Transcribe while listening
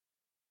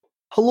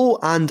Hello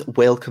and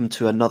welcome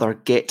to another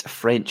Get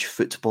French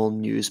Football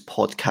News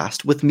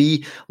podcast with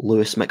me,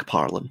 Lewis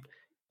McParlin.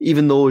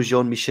 Even though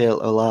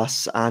Jean-Michel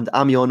Aulas and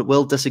Amiens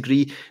will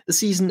disagree, the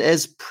season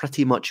is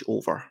pretty much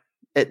over.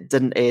 It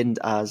didn't end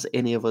as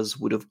any of us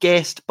would have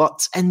guessed,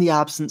 but in the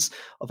absence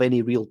of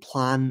any real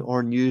plan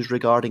or news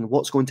regarding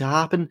what's going to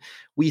happen,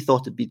 we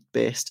thought it'd be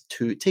best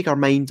to take our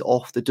mind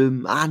off the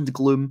doom and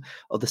gloom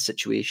of the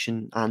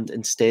situation and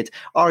instead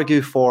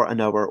argue for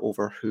an hour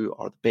over who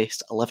are the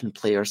best 11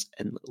 players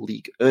in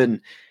Ligue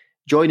 1.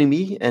 Joining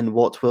me in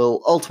what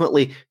will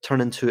ultimately turn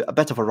into a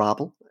bit of a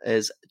rabble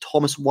is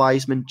Thomas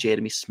Wiseman,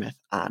 Jeremy Smith,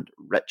 and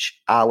Rich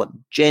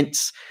Allen.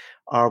 Gents,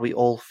 are we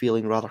all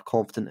feeling rather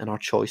confident in our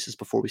choices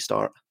before we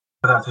start?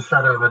 Without a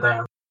shadow of a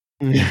doubt.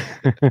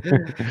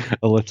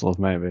 A little,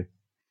 maybe.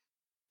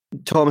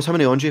 Thomas, how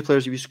many Andre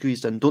players have you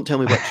squeezed in? Don't tell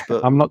me which,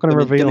 but I'm not going to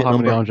reveal how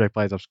many number. Andre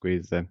players I've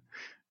squeezed in.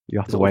 You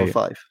have Is to it wait. over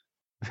 5?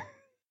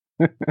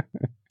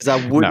 Because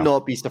I would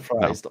not be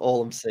surprised,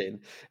 all I'm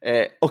saying.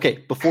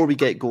 Okay, before we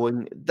get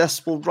going,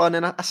 this will run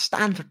in a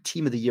standard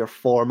Team of the Year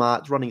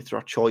format, running through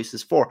our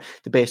choices for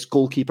the best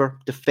goalkeeper,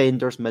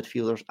 defenders,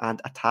 midfielders,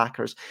 and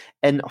attackers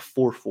in a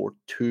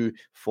 4-4-2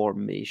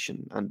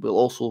 formation. And we'll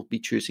also be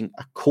choosing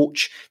a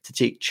coach to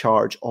take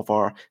charge of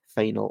our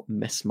final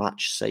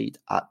mismatch side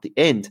at the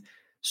end.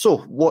 So,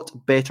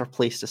 what better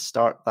place to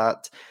start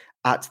that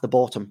at the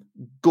bottom?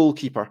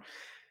 Goalkeeper.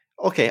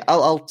 Okay,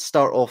 I'll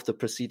start off the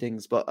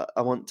proceedings, but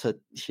I want to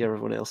hear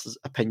everyone else's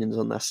opinions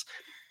on this.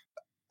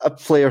 A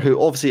player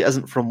who obviously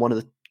isn't from one of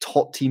the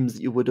top teams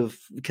that you would have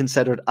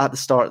considered at the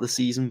start of the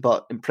season,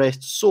 but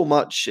impressed so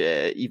much,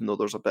 even though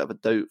there's a bit of a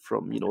doubt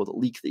from the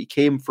league that he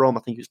came from.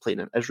 I think he was playing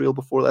in Israel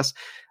before this.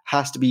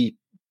 Has to be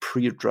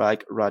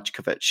Predrag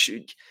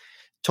Rajkovic.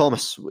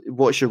 Thomas,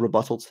 what's your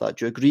rebuttal to that?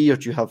 Do you agree, or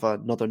do you have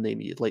another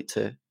name you'd like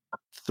to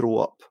throw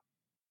up?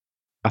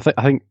 I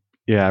think.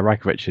 Yeah,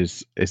 Rajkovic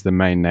is the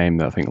main name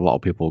that I think a lot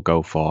of people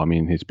go for. I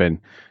mean, it's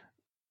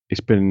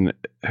been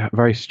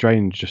very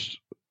strange just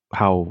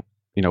how,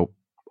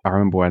 I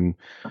remember when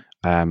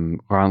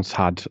Reims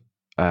had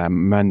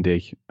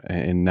Mendy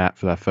in net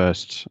for their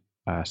first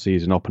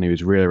season up, and he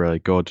was really, really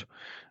good.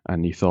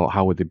 And you thought,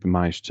 how would they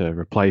manage to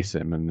replace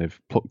him? And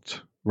they've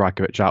plucked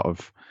Rajkovic out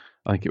of,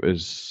 I think it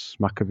was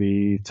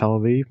Maccabi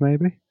Tel Aviv,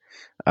 maybe.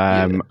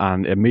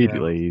 And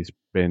immediately he's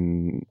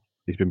been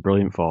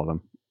brilliant for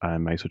them.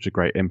 And made such a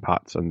great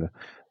impact, and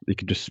he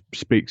could just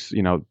speaks,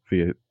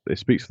 it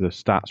speaks to the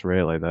stats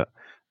really that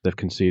they've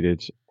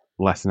conceded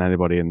less than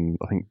anybody in,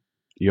 I think,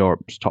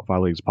 Europe's top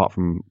 5 leagues apart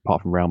from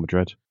Real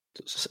Madrid.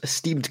 It's an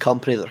esteemed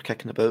company that they're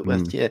kicking about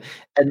with, yeah.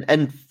 And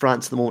in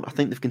France at the moment, I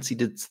think they've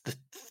conceded the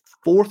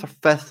 4th or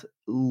 5th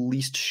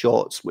least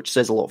shots, which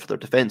says a lot for their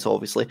defence,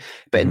 obviously.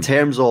 But in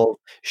terms of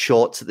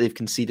shots that they've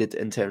conceded,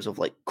 in terms of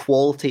like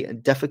quality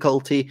and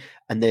difficulty,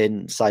 and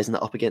then sizing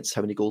that up against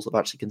how many goals they've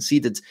actually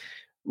conceded,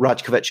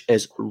 Rajkovic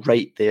is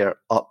right there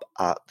up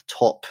at the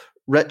top.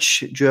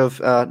 Rich, do you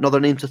have another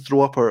name to throw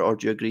up, or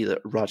do you agree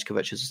that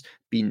Rajkovic has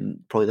been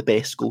probably the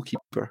best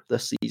goalkeeper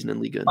this season in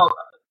Ligue 1? Oh,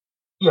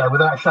 yeah,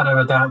 without a shadow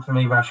of a doubt for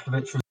me,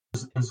 Rajkovic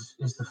is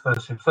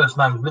the first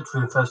name,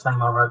 literally the first name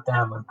I wrote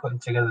down when putting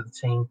together the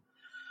team.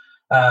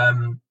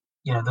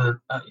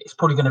 It's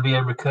probably going to be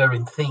a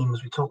recurring theme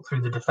as we talk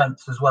through the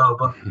defence as well,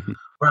 but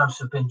Rams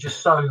have been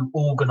just so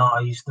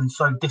organised and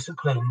so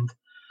disciplined.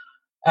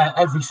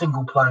 Every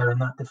single player in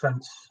that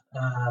defence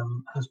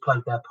has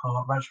played their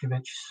part.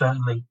 Rajkovic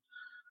certainly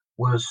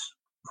was,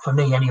 for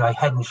me anyway,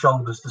 head and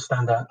shoulders the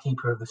standout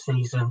keeper of the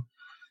season.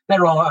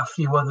 There are a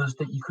few others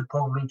that you could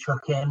probably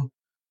chuck in.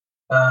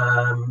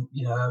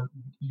 You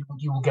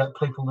will get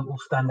people that will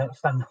stand up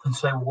and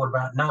say, well, what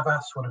about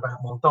Navas? What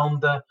about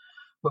Mondonda?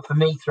 But for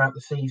me, throughout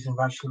the season,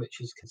 Rajkovic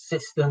is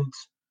consistent,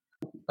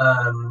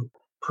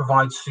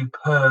 provides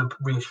superb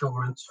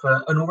reassurance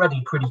for an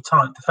already pretty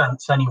tight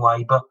defence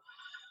anyway, but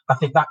I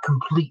think that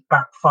complete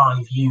back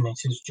 5 unit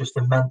is just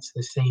immense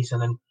this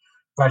season, and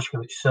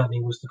Rajkovic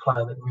certainly was the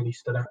player that really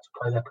stood out to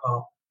play their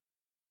part.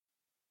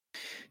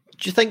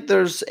 Do you think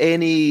there's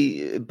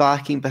any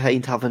backing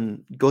behind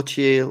having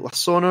Gauthier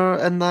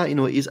Lassonner in that?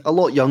 He's a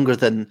lot younger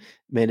than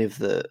many of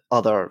the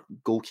other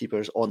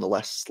goalkeepers on the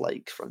list,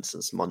 like, for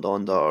instance,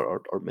 Mondonda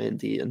or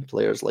Mendy and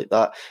players like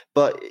that.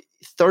 But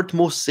 3rd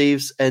most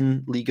saves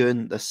in Ligue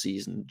 1 this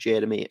season,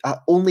 Jeremy.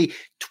 Only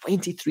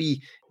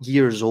 23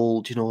 years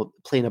old,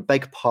 playing a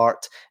big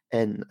part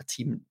in a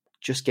team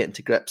just getting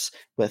to grips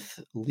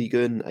with Ligue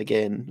 1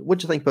 again. What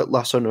do you think about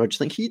Lassonner? Do you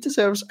think he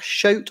deserves a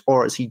shout,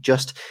 or is he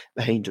just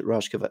behind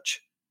Rajkovic?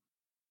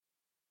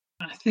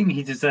 I think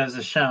he deserves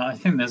a shout. I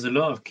think there's a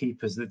lot of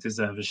keepers that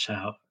deserve a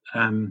shout.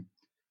 I think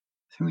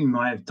we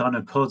might have done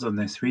a pod on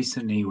this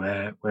recently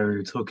where we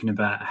were talking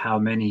about how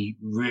many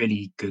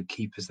really good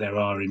keepers there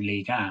are in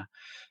Ligue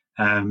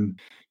 1.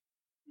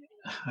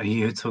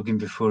 You were talking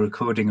before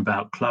recording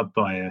about club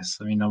bias.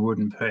 I mean, I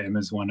wouldn't put him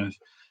as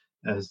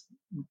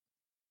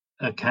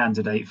a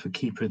candidate for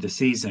keeper of the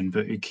season,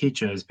 but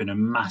Ukija has been a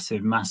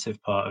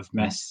massive part of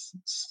Metz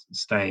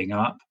staying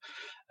up.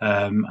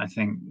 I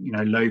think,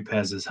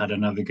 Lopez has had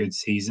another good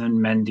season.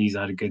 Mendy's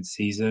had a good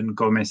season.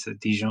 Gomez at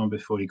Dijon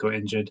before he got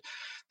injured.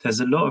 There's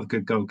a lot of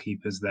good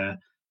goalkeepers there.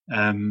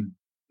 And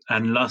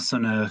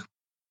Larsson,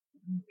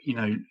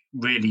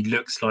 really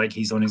looks like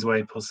he's on his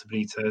way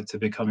possibly to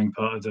becoming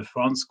part of the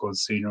France squad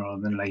sooner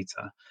rather than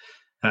later.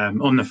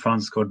 On the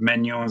France squad,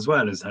 Maignan as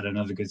well has had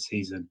another good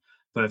season.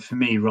 But for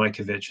me,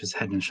 Rajkovic is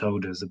head and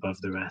shoulders above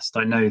the rest.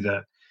 I know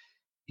that,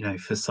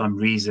 for some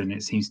reason,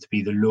 it seems to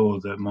be the law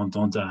that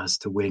Mandanda has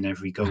to win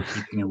every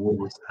goalkeeping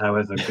award,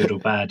 however good or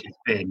bad he's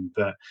been.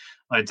 But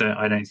I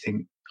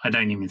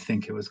don't even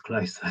think it was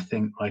close. I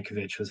think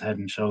Rajkovic was head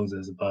and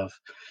shoulders above.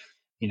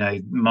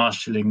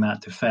 Marshalling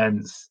that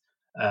defence,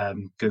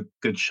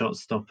 good shot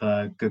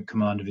stopper, good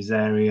command of his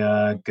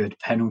area, good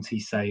penalty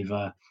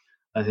saver.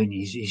 I think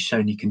he's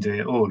shown he can do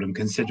it all. And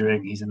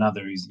considering he's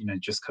another who's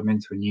just come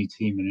into a new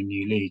team in a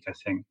new league, I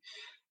think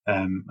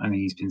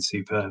he's been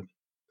superb.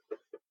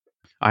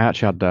 I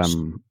actually had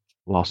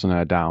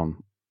Larsson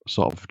down,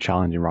 sort of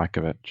challenging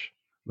Rajkovic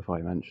before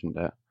you mentioned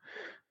it,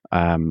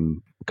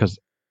 because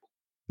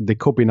there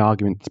could be an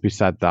argument to be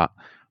said that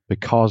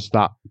because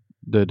that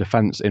the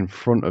defence in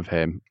front of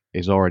him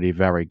is already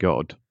very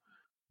good,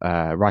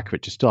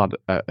 Rajkovic has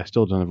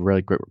still done a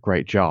really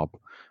great job.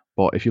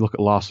 But if you look at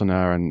Larsson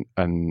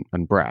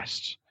and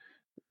Brest,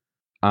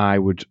 I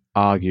would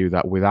argue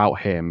that without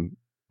him,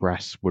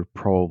 Brest would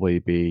probably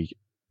be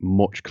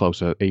much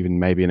closer, even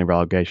maybe in a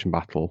relegation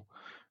battle,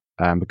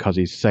 because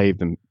he's saved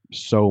them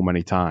so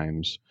many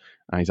times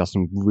and he's had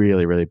some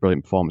really, really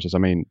brilliant performances. I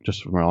mean,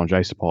 just from an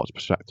Angers supporters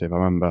perspective, I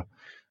remember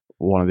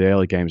one of the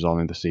early games on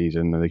in the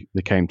season,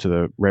 they came to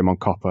the Raymond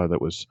Coppa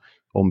that was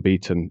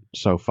unbeaten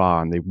so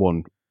far, and they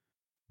won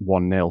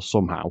 1-0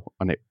 somehow,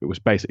 and it was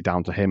basically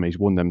down to him. He's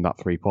won them that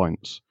 3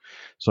 points.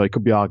 So it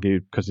could be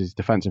argued, because his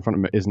defence in front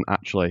of him isn't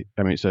actually,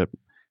 they're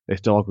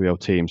still a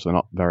Guyot team, so they're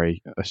not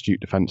very astute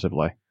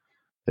defensively.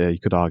 You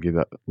could argue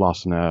that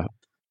Larsson,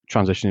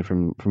 transitioning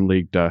from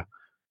Ligue 2,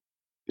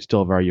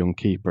 still a very young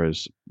keeper,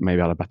 has maybe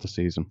had a better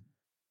season.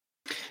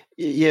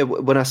 Yeah,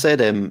 when I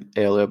said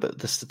earlier about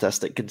the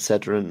statistic,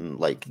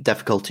 considering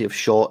difficulty of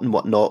shot and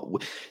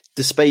whatnot,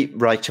 despite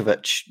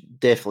Rajkovic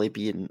definitely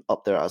being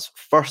up there as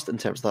first in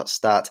terms of that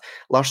stat,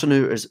 Larsson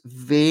is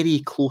very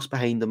close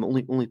behind him,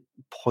 only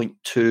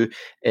 0.2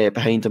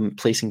 behind him,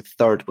 placing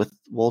third with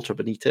Walter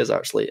Benitez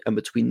actually in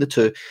between the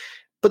two.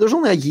 But there's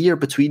only a year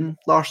between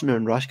Larsson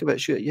and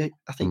Rajkovic.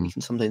 I think you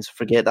can sometimes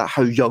forget that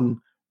how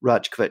young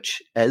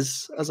Rajkovic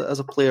is as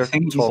a player.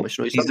 Thomas,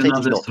 he's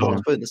not talked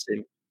about the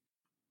same.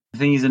 I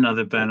think he's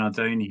another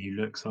Bernardoni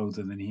who looks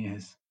older than he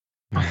is.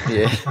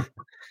 Yeah.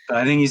 But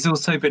I think he's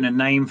also been a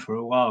name for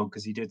a while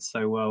because he did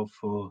so well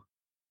for,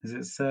 is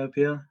it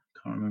Serbia?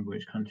 Can't remember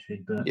which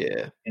country, but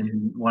yeah,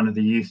 in one of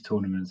the youth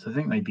tournaments. I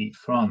think they beat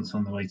France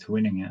on the way to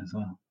winning it as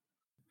well.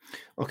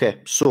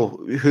 Okay,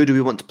 so who do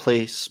we want to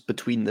place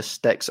between the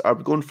sticks? Are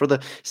we going for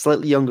the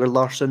slightly younger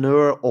Larsson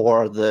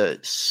or the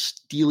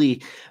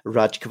steely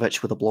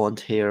Rajkovic with the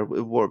blonde hair?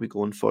 What are we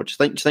going for? Do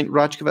you think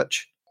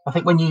Rajkovic? I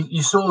think when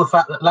you saw the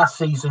fact that last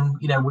season,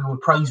 we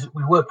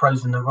were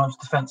praising the Reims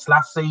defence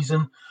last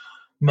season.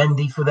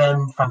 Mendy for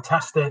them,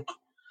 fantastic.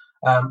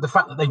 The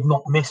fact that they've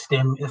not missed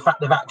him, the fact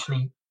they've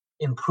actually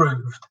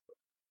improved,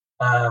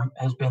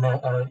 has been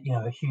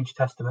a huge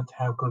testament to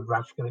how good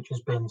Rajkovic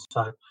has been.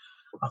 So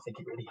I think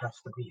it really has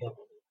to be him.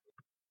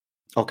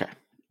 Okay,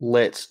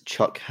 let's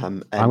chuck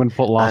him in. I'm going to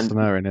put Larsson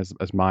in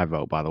as my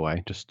vote, by the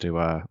way, just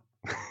to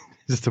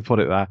just to put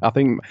it there. I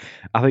think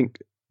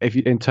if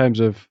you, in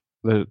terms of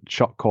the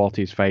shot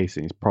quality he's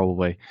facing, he's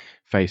probably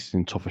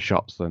facing tougher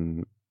shots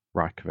than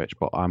Rajkovic,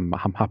 but I'm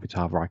happy to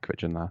have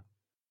Rajkovic in there.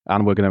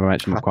 And we're going to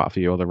mention quite a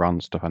few other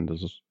Reims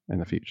defenders in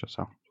the future.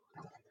 So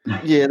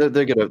yeah,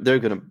 they're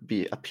gonna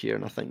be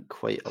appearing, I think,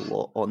 quite a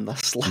lot on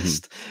this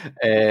list.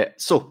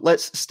 So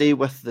let's stay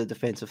with the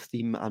defensive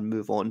theme and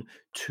move on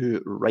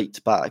to right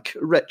back.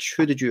 Rich,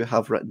 who did you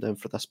have written down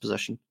for this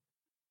position?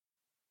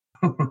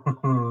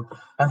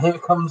 And here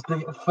comes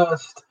the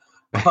first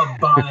club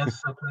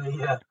bias of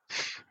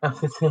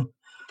the team.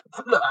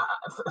 Look,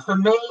 for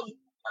me,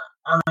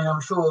 I mean,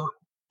 I'm sure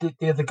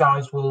the other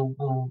guys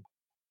will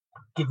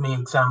give me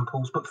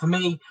examples, but for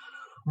me,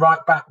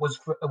 right back was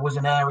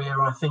an area,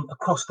 I think,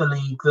 across the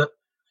league that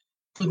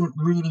didn't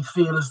really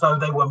feel as though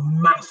they were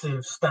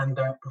massive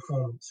standout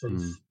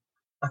performances.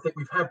 I think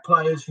we've had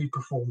players who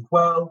performed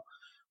well.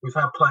 We've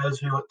had players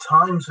who at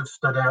times have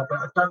stood out, but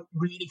I don't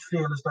really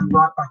feel as though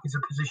right back is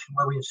a position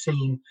where we have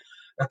seen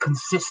a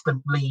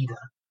consistent leader.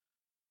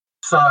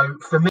 So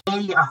for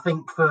me, I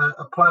think for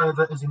a player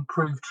that has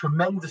improved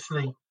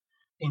tremendously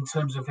in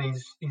terms of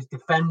his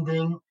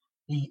defending,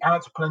 he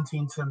adds plenty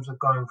in terms of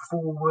going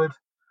forward.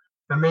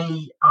 For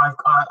me,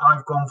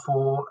 I've gone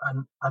for,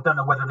 and I don't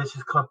know whether this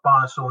is club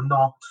bias or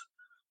not.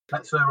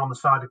 Let's err on the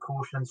side of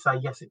caution and say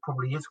yes, it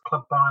probably is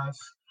club bias.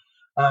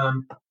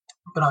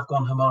 But I've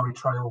gone Hamari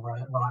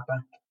Traoré at right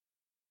back.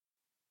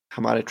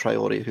 Hamari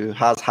Traoré, who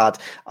has had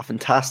a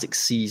fantastic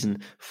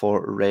season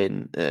for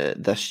Rennes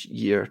this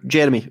year.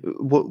 Jeremy,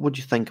 what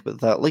do you think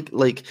about that?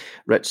 Like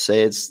Rich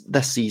says,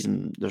 this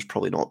season there's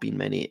probably not been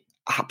many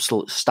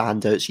absolute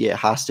standouts, yeah, it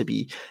has to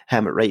be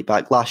him at right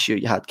back. Last year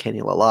you had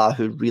Kenny Lala,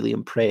 who really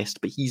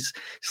impressed, but he's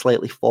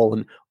slightly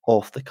fallen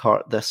off the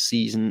cart this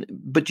season.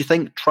 But do you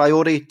think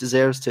Traore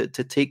deserves to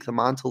take the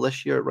mantle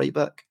this year at right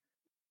back?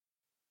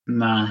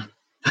 Nah.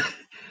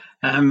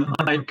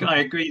 I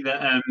agree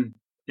that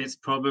it's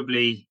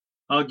probably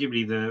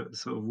arguably the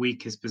sort of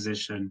weakest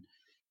position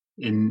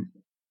in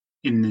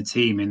the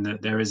team, in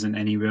that there isn't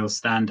any real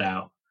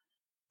standout.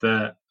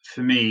 But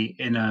for me,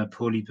 in a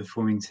poorly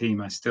performing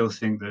team, I still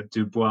think that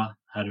Dubois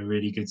had a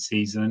really good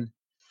season.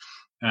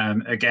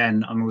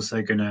 Again, I'm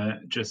also going to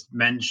just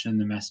mention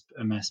the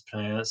Metz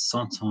player.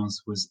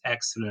 Santons was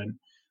excellent.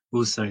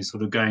 Also,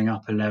 sort of going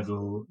up a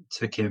level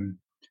took him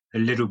a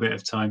little bit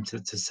of time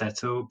to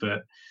settle,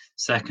 but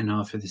second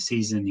half of the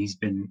season, he's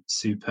been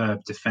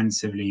superb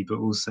defensively, but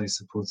also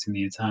supporting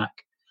the attack.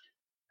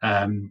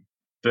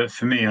 But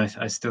for me,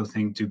 I still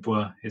think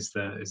Dubois is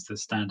the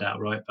standout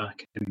right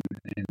back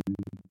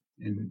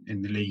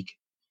in the league.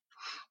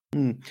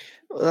 Well,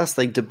 that's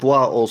the thing.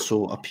 Dubois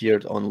also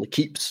appeared on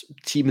L'Équipe's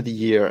Team of the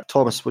Year.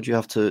 Thomas, would you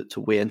have to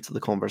weigh into the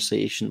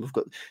conversation? We've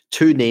got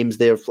two names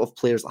there of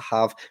players that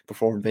have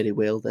performed very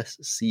well this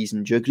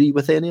season. Do you agree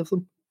with any of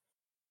them?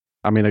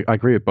 I mean, I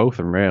agree with both of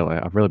them, really.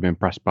 I've really been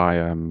impressed by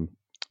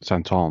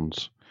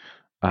Santons,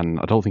 and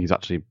I don't think he's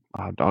actually...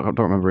 I don't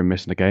remember him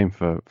missing a game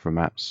for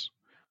Metz.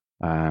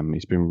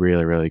 He's been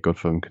really, really good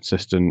for them,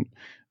 consistent.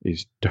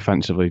 He's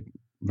defensively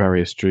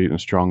very astute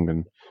and strong,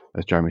 and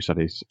as Jeremy said,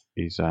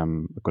 he's a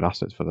good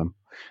asset for them.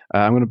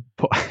 I'm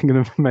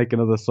going to make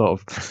another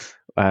sort of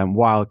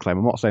wild claim.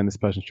 I'm not saying this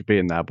person should be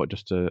in there, but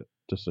just to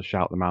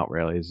shout them out,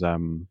 really, is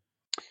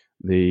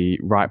the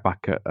right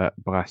back at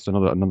Brest,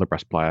 another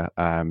Brest player,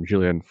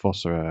 Julien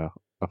Fosserer.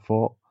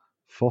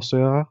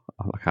 Fosserer?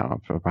 I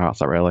can't pronounce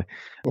that really.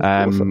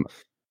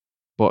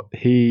 But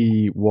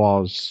he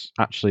was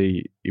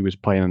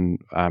playing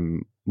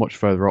much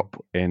further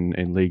up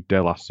in Ligue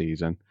 2 last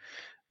season,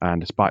 and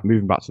despite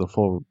moving back to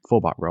the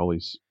fullback role,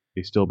 he's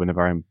still been a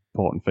very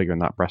important figure in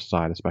that Brest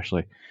side,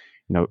 especially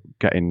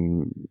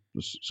getting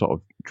sort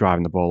of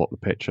driving the ball up the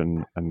pitch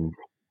and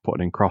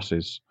putting in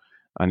crosses.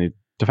 And he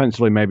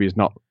defensively maybe is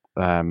not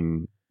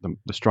the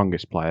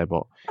strongest player,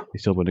 but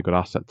he's still been a good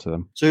asset to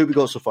them. So who we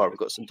got so far? We've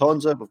got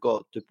Santonza, we've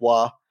got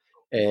Dubois.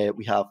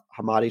 We have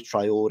Hamari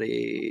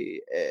Traore.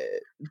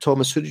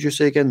 Thomas, who did you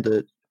say again?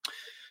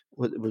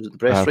 Was it the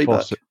Brest right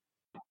back?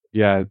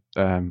 Yeah,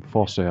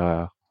 Forster,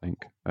 I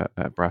think,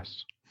 at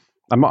Brest.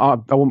 I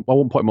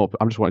won't put him up.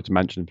 I just wanted to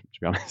mention him, to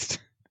be honest.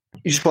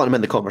 You just want him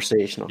in the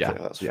conversation. Okay, yeah,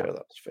 that's fair.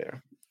 That's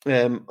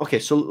fair. Okay,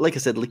 so like I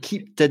said,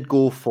 L'Équipe did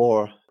go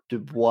for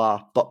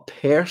Dubois, but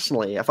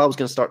personally, if I was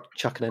going to start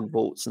chucking in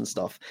votes and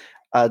stuff,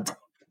 I'd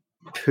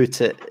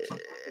put it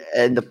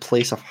in the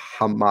place of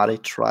Hamari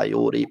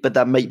Traore, but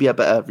that might be a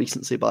bit of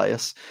recency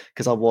bias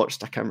because I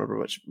can't remember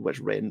which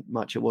Rennes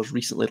match it was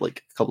recently,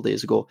 like a couple of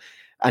days ago,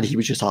 and he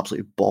was just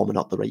absolutely bombing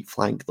up the right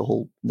flank the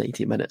whole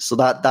 90 minutes. So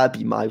that'd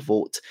be my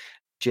vote.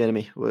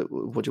 Jeremy, what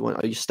do you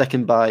want? Are you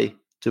sticking by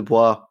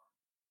Dubois?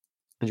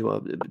 Do you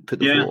want to put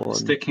the vote on?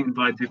 Sticking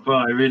by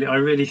Dubois. I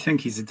really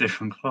think he's a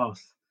different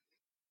class.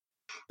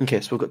 Okay,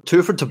 so we've got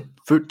two for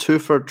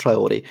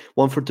Traore,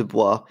 one for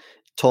Dubois.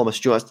 Thomas,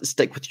 do you want to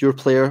stick with your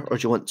player, or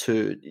do you want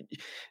to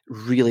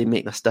really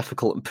make this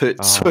difficult and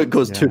put so it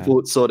goes 2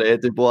 votes on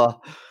Dubois?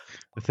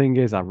 The thing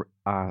is, I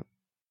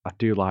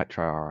do like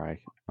Traore.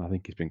 I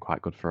think he's been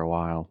quite good for a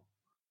while.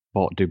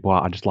 But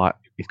Dubois,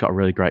 he's got a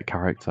really great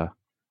character.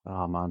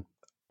 Oh man!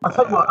 I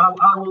tell you what,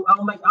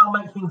 I'll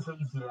make things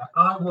easier.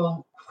 I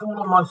will fall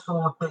on my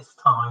sword this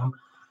time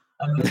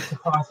and look to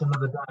fight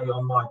another day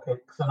on my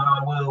picks, and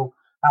I'll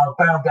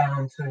bow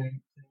down to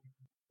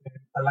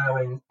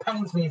allowing,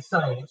 pains me to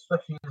say,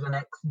 especially as an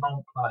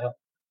ex-Mont player,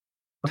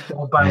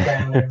 I'll bow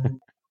down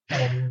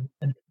and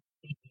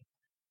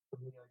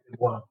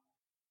well.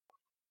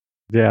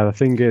 Yeah, the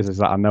thing is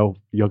that I know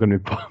you're going to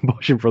be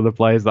pushing for the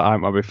players that I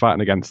might be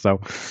fighting against.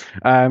 So,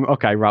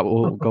 okay, right,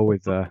 we'll go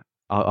with.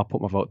 I'll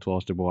put my vote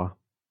towards Dubois.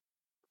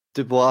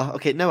 Dubois.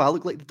 Okay, now I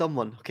look like the dumb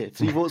one. Okay,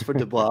 3 votes for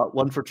Dubois,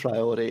 1 for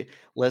Traore.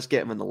 Let's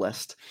get him in the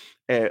list.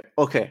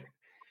 Okay,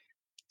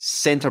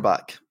 centre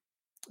back.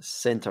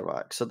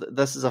 So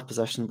this is a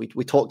position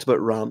we talked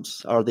about.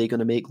 Ramps, are they going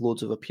to make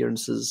loads of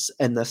appearances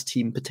in this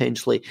team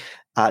potentially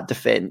at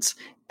defence?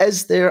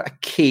 Is there a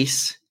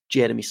case,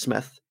 Jeremy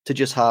Smith, to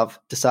just have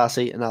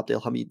Disasi and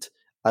Abdelhamid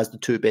as the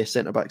 2 best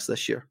centre backs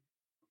this year?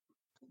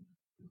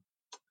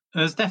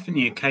 There's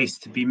definitely a case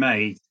to be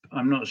made.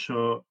 I'm not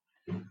sure.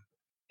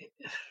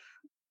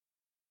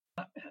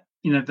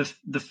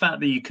 The fact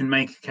that you can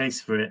make a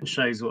case for it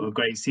shows what a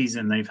great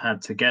season they've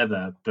had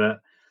together. But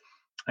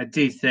I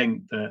do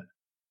think that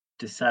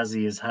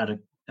Disasi has had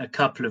a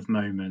couple of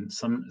moments.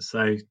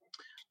 So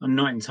I'm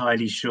not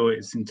entirely sure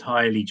it's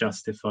entirely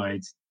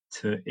justified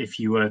if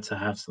you were to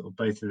have sort of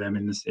both of them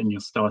in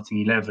your starting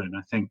 11.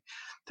 I think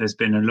there's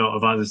been a lot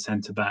of other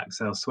centre backs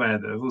elsewhere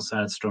that have also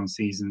had strong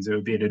seasons. It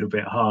would be a little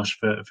bit harsh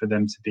for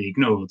them to be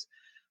ignored,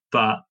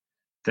 but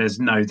there's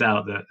no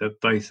doubt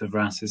that both of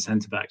Reims'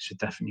 centre backs should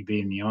definitely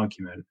be in the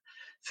argument.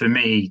 For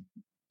me,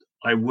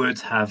 I would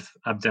have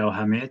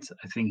Abdelhamid.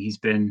 I think he's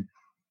been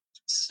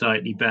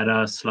slightly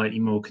better, slightly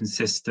more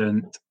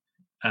consistent.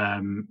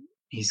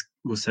 He's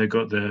also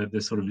got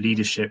the sort of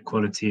leadership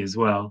quality as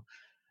well.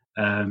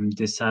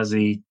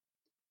 Disasi,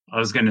 I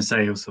was going to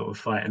say he'll sort of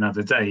fight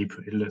another day, but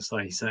it looks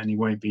like he certainly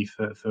won't be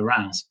for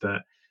Reims.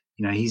 But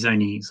he's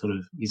only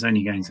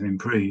going to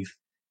improve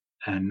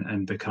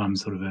and become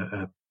sort of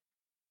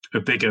a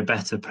bigger,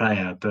 better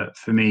player. But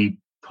for me,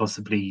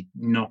 possibly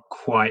not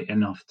quite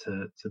enough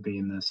to be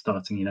in the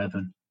starting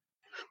 11,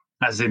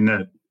 as in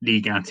the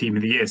Ligue 1 Team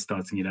of the Year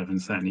starting 11.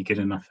 Certainly good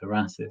enough for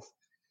Reims.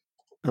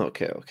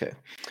 Okay.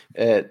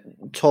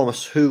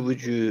 Thomas, who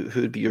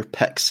would be your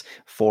picks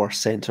for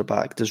centre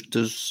back?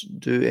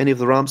 Do any of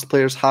the Reims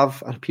players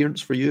have an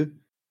appearance for you?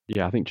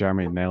 Yeah, I think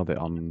Jeremy nailed it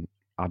on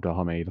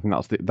Abdelhamid.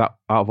 I think that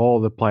out of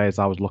all the players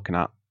I was looking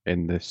at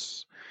in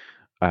this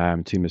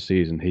team this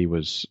season, he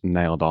was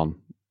nailed on.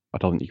 I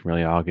don't think you can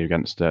really argue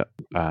against it.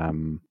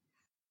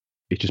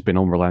 He's just been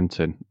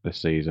unrelenting this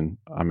season.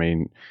 I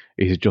mean,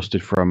 he's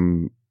adjusted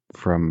from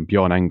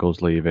Bjorn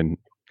Engels leaving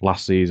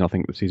last season. I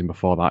think the season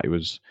before that, it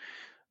was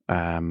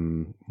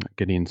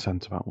Guinean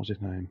centre back. What's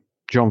his name?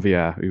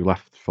 Jean-Vier, who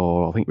left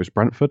for, I think it was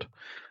Brentford,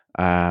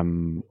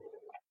 when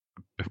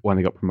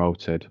they got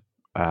promoted.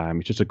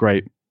 He's just a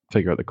great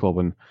figure at the club,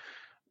 and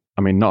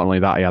I mean, not only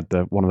that, he had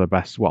one of the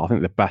best, I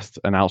think the best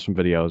announcement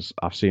videos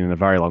I've seen in a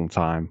very long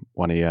time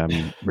when he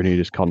renewed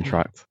his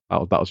contract.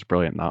 That was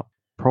brilliant. That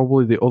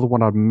probably the other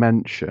one I'd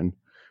mention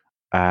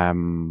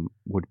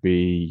would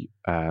be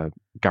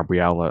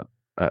Gabriel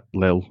at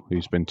Lille,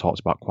 who's been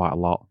talked about quite a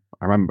lot.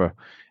 I remember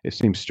it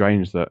seems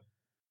strange that it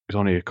was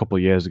only a couple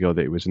of years ago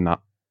that he was in that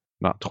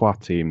Troyes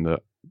team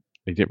that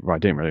he didn't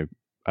really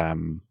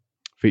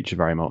feature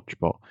very much,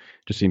 but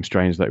it just seems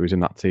strange that he was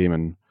in that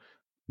team,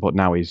 but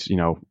now he's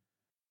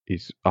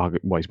he's one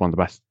of the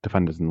best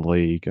defenders in the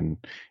league, and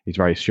he's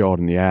very assured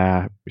in the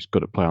air. He's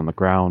good at play on the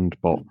ground,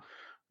 but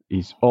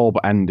he's all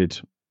but ended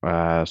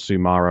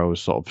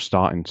Soumaro's sort of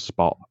starting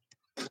spot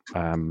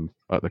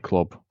at the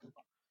club.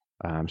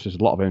 So there's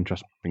a lot of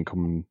interest been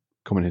coming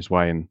his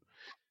way, and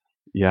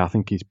yeah, I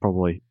think he's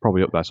probably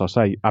up there. So I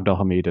say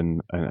Abdelhamid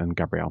and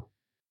Gabriel.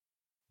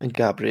 And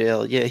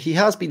Gabriel, yeah, he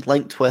has been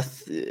linked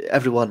with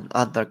everyone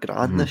and their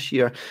gran this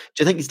year. Do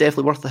you think he's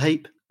definitely worth the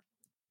hype?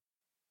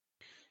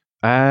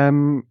 I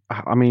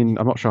mean,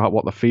 I'm not sure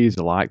what the fees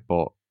are like,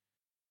 but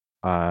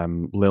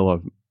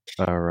Lille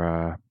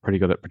are pretty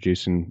good at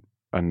producing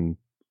and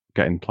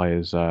getting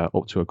players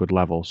up to a good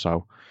level.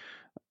 So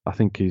I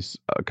think he's,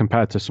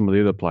 compared to some of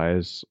the other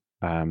players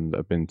that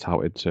have been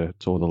touted to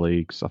other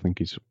leagues, I think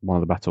he's one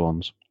of the better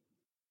ones.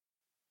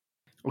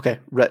 Okay,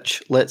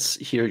 Rich, let's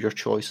hear your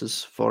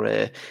choices for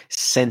a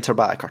centre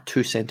back or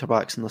two centre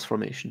backs in this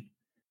formation.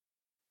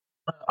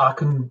 I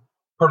can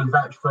probably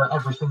vouch for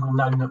every single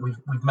name that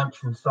we've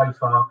mentioned so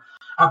far.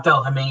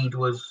 Abdelhamid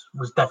was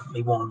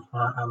definitely one.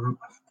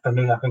 For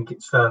me, I think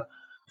it's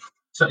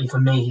certainly for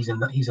me he's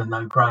a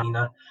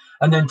no-brainer.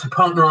 And then to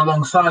partner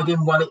alongside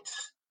him, well,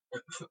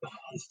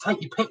 it's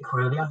take your pick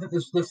really. I think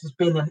this has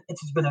been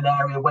an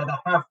area where there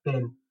have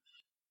been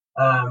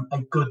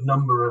a good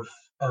number of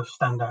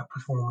standout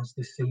performers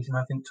this season.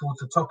 I think towards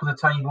the top of the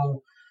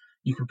table,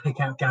 you can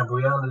pick out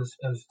Gabriel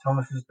as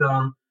Thomas has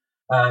done.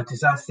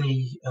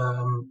 Disasi,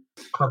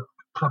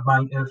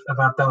 clubmate of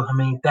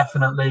Abdelhamid,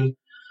 definitely.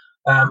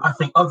 I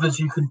think others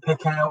you can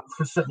pick out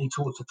for certainly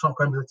towards the top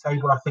end of the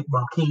table. I think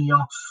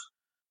Marquinhos.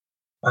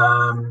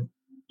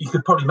 You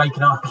could probably make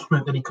an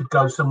argument that he could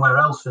go somewhere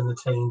else in the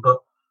team, but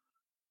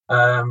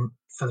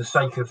for the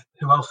sake of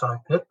who else I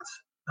picked,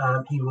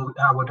 I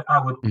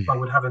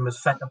would have him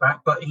as centre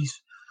back. But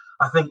he's,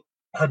 I think,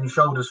 head and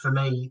shoulders for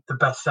me the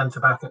best centre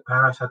back at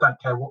Paris. I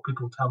don't care what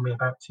people tell me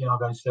about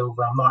Thiago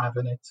Silva. I'm not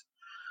having it.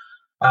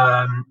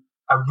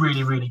 I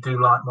really, really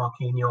do like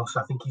Marquinhos.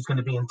 I think he's going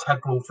to be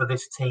integral for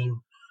this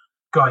team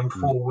going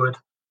forward.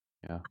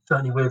 Yeah.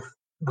 Certainly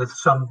with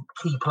some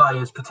key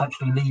players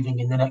potentially leaving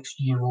in the next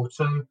year or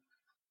two.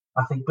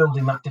 I think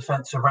building that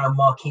defence around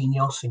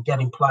Marquinhos and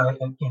getting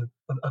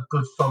a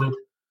good solid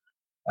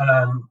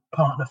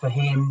partner for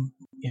him,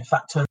 if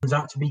that turns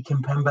out to be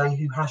Kimpembe,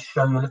 who has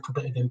shown a little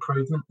bit of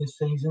improvement this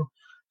season,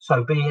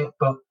 so be it.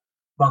 But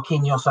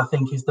Marquinhos, I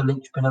think, is the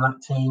linchpin of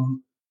that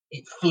team.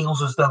 It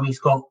feels as though he's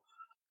got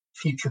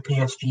future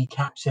PSG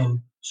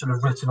captain sort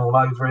of written all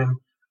over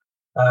him.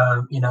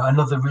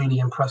 Another really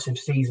impressive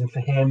season for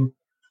him.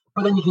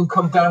 But then you can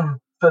come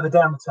further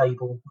down the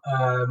table.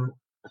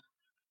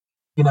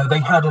 They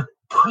had a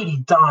pretty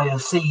dire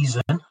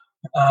season,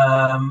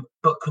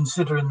 but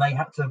considering they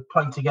had to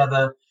play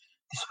together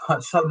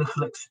despite so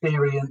little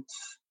experience,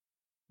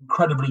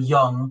 incredibly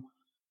young,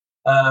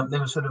 they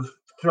were sort of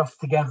thrust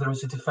together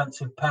as a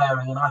defensive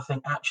pairing. And I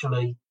think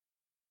actually,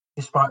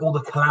 despite all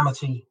the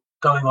calamity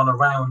going on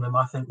around them,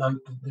 I think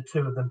the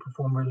two of them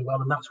perform really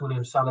well. And that's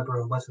William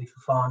Saliba and Wesley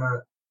Fofana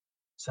at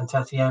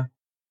Saint-Etienne.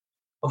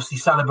 Obviously,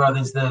 Saliba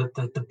is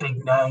the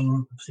big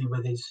name, obviously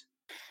with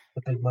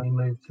the big money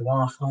move to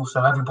Arsenal.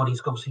 So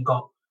everybody's obviously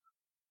got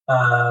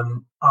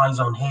eyes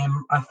on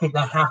him. I think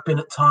there have been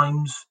at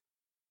times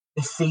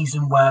this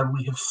season where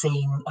we have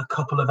seen a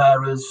couple of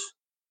errors.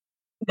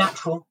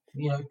 Natural,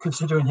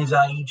 considering his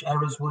age,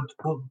 errors would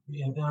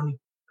they're only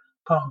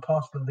part and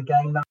parcel of the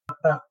game.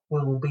 That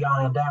will be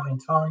ironed out in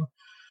time.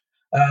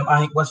 I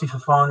think Wesley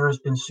Fofana has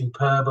been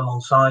superb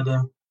alongside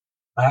him.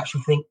 I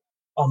actually think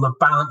on the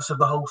balance of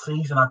the whole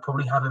season, I'd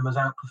probably have him as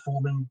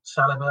outperforming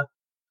Saliba.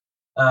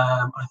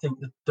 I think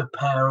the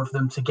pair of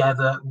them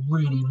together,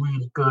 really,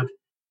 really good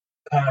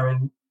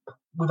pairing.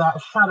 Without a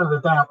shadow of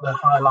a doubt, the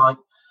highlight,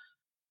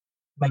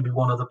 maybe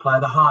one other player,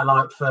 the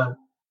highlight for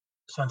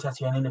Saint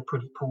Etienne in a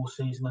pretty poor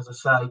season, as I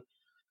say.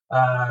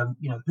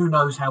 Who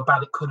knows how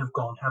bad it could have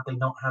gone had they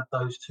not had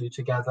those two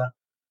together.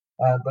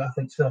 But I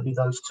think certainly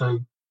those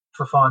two,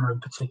 Fofana in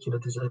particular,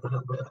 deserve a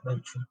little bit of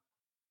mention.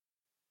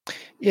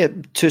 Yeah,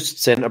 two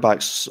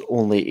centre-backs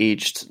only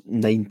aged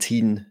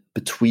 19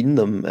 between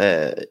them.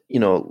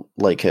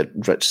 Like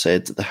Rich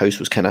said, the house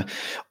was kind of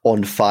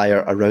on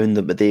fire around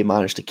them, but they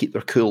managed to keep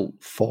their cool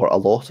for a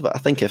lot of it. I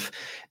think if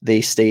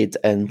they stayed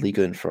in Ligue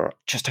 1 for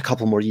just a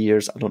couple more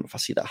years, I don't know if I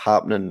see that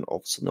happening,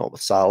 obviously not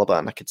with Saliba,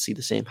 and I could see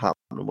the same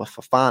happening with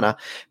Fofana,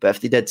 but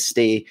if they did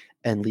stay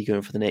in Ligue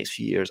 1 for the next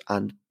few years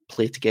and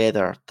play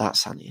together, that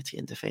Saint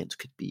Etienne defence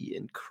could be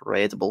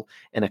incredible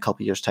in a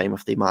couple of years' time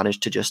if they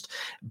managed to just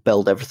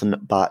build everything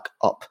back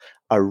up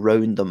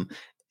around them.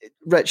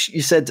 Rich,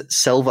 you said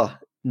Silva.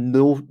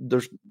 No,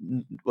 there's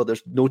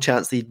no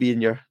chance that he'd be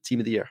in your team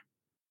of the year.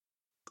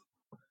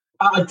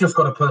 I've just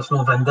got a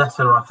personal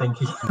vendetta, I think.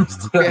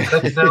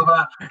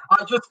 Silva.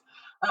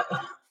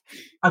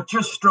 I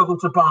just struggle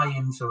to buy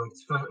into it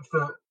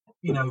for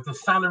the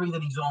salary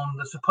that he's on,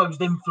 the supposed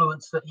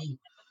influence that he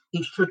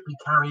should be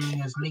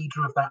carrying as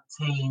leader of that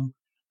team.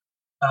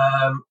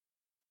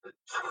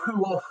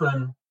 Too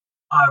often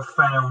I've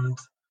found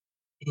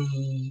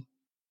he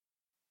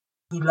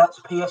lets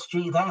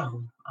PSG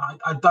down.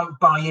 I don't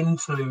buy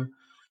into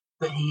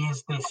that he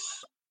is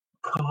this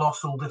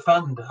colossal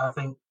defender. I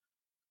think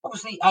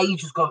obviously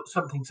age has got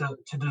something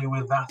to do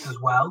with that as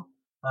well.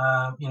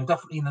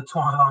 Definitely in the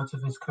twilight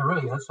of his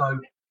career, so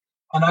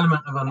an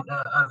element of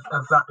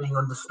that being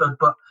understood.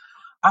 But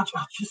I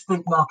just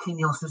think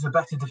Marquinhos is a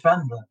better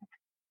defender.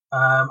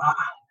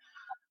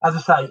 As I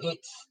say,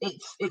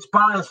 it's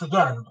bias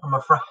again. I'm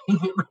afraid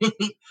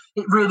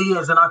it really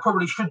is, and I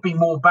probably should be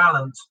more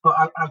balanced, but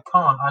I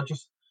can't. I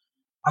just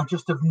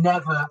have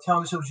never.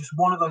 Thomas, it was just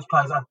one of those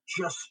players I've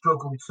just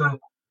struggled to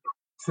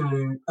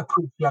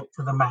appreciate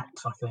to the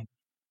max. I think.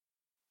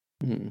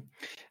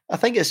 I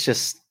think it's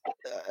just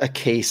a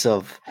case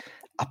of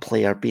a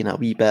player being a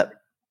wee bit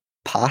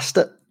past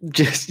it.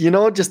 Just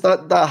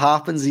that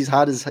happens. He's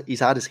had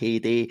his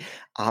heyday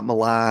at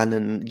Milan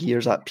and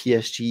years at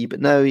PSG, but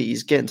now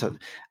he's getting to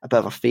a bit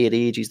of a fair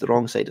age. He's the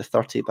wrong side of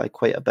 30 by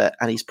quite a bit,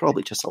 and he's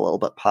probably just a little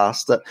bit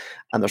past it.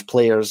 And there's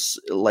players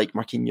like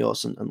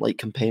Marquinhos and like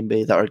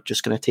Kimpembe that are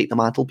just going to take the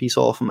mantelpiece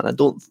off him.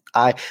 And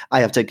I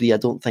have to agree. I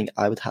don't think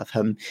I would have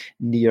him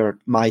near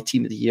my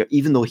team of the year,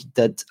 even though he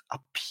did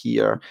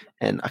appear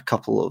in a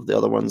couple of the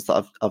other ones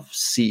that I've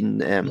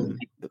seen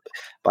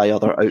by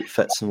other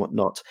outfits and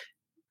whatnot.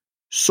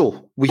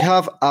 So we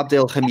have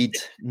Abdelhamid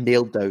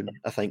nailed down,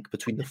 I think,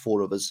 between the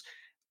four of us.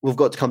 We've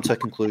got to come to a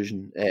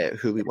conclusion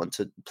who we want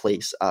to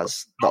place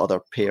as the other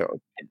pairing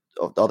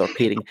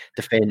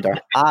defender.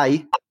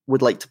 I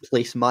would like to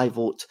place my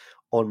vote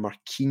on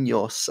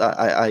Marquinhos.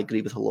 I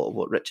agree with a lot of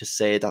what Rich has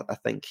said. I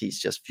think he's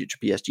just future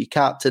PSG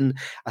captain.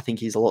 I think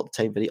he's a lot of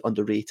the time very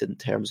underrated in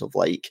terms of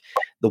like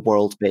the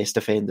world's best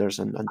defenders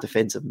and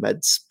defensive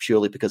mids,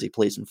 purely because he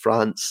plays in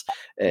France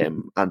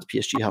and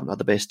PSG haven't had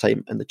the best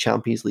time in the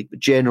Champions League. But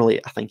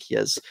generally, I think he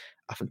is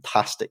a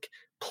fantastic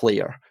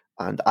player,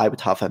 and I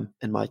would have him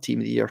in my team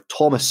of the year.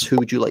 Thomas, who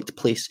would you like to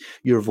place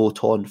your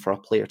vote on for a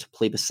player to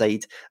play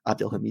beside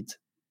Abdelhamid?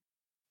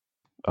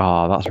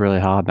 Oh, that's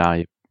really hard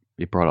now.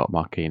 You brought up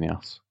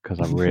Marquinhos,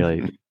 because I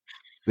really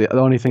the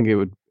only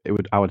thing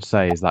I would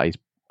say is that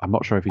I'm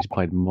not sure if he's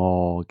played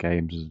more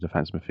games as a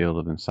defensive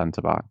midfielder than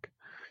centre back,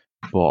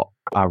 but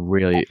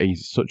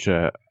he's such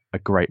a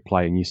great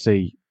player, and you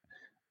see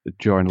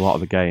during a lot of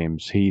the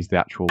games he's the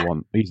actual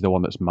one. He's the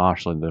one that's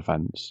marshalling the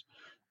defence.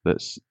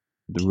 That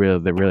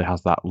really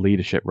has that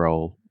leadership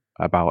role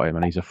about him,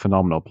 and he's a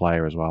phenomenal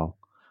player as well.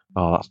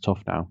 Oh, that's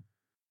tough now.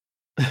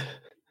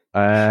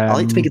 I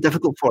like to make it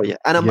difficult for you,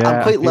 and I'm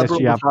quite PSG, liberal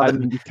with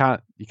having. You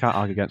can't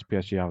argue against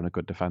PSG having a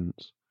good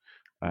defence.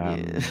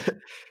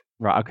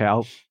 Right, okay,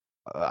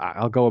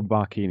 I'll go with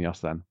Marquinhos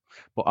then.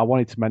 But I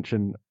wanted to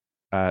mention,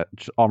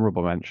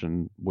 honourable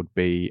mention would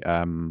be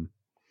André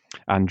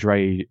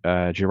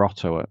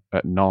Girotto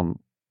at Nantes,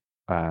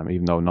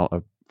 even though not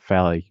a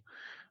fairly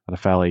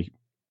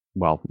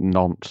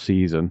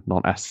non-season,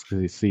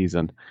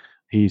 season,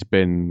 he's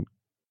been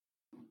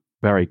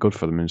very good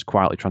for them and has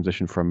quietly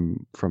transitioned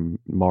from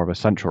more of a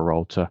central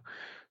role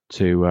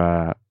to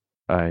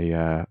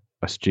a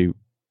astute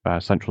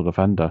central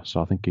defender.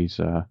 So I think he's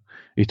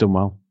done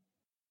well.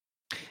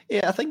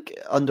 Yeah, I think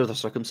under the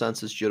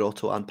circumstances,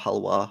 Girotto and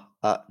Palois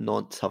at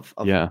Nantes have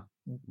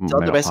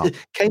done the best.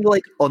 Kind of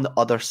like on the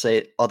other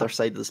side of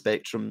the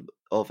spectrum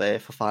of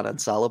Fofana and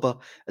Saliba,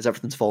 as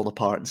everything's fallen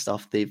apart and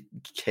stuff. They've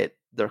kept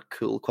their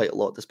cool quite a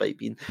lot despite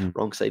being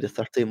wrong side of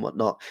 30 and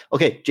whatnot.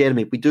 Okay,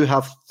 Jeremy, we do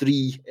have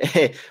 3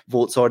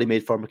 votes already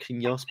made for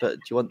Marquinhos, but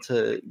do you want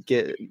to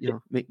get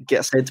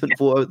a sentiment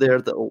vote out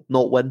there that will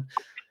not win?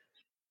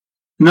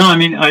 No, I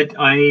mean, I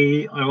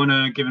want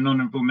to give an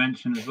honourable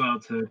mention as well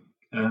to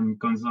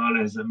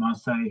Gonzalez at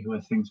Marseille, who I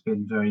think's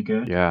been very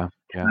good. Yeah.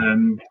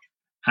 And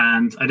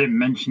I didn't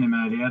mention him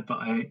earlier, but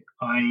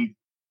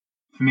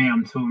for me,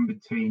 I'm torn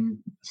between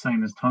the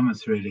same as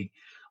Thomas. Really,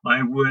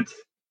 I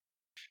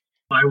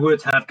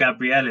would have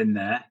Gabriel in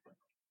there,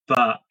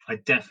 but I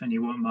definitely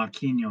want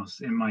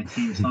Marquinhos in my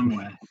team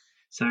somewhere.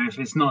 So if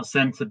it's not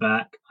centre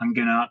back, I'm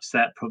going to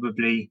upset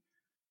probably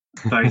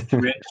both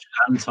Rich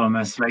and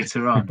Thomas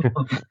later on.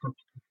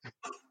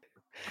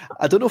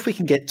 I don't know if we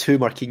can get 2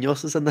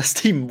 Marquinhoses in this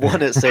team,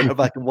 one at centre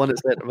back and one at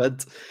centre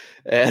mid.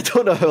 I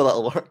don't know how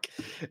that'll work,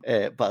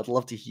 but I'd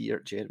love to hear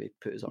Jeremy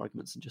put his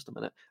arguments in just a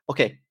minute.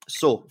 Okay,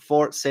 so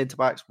for centre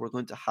backs, we're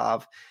going to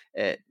have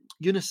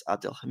Younes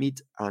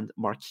Abdelhamid and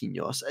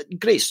Marquinhos.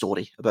 Great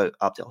story about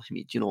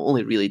Abdelhamid.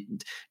 Only really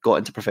got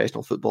into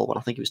professional football when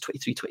I think he was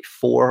 23,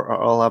 24 at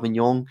Al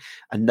Avignon,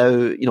 and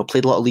now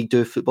played a lot of Ligue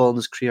 2 football in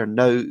his career.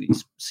 Now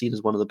he's seen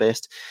as one of the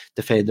best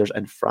defenders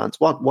in France.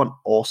 One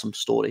awesome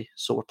story.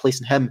 So we're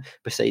placing him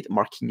beside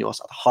Marquinhos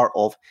at the heart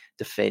of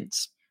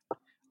defence.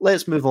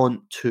 Let's move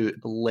on to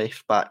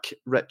left back.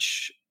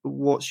 Rich,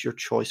 what's your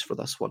choice for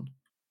this one?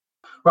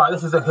 Right,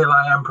 this is a hill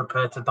I am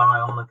prepared to die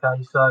on.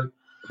 Okay, so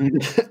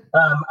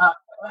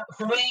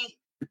for me,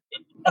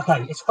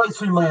 it's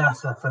Feitu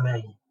Mayasa for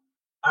me.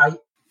 I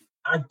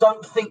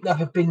don't think there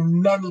have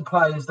been many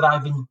players that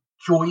I've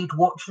enjoyed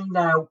watching.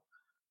 Now,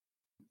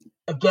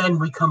 again,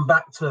 we come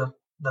back to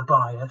the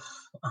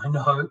bias. I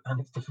know, and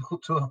it's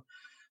difficult to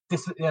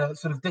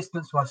sort of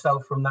distance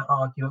myself from that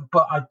argument,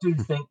 but I do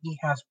think he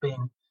has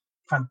been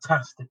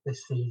fantastic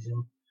this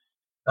season.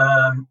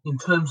 In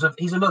terms of,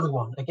 he's another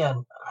one.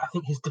 Again, I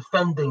think his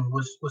defending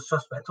was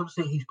suspect.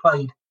 Obviously, he's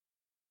played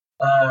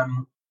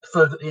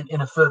further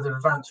in a further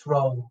advanced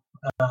role,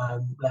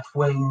 left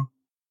wing,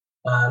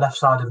 left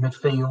side of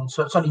midfield.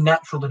 So it's only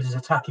natural that his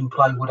attacking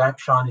play would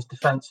outshine his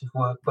defensive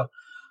work. But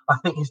I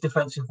think his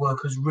defensive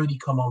work has really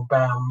come on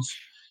bounds.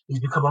 He's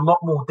become a lot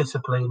more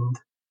disciplined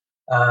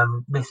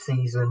this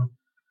season.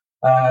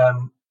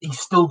 He's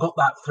still got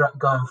that threat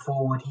going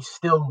forward. He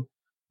still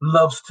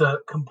loves to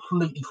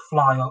completely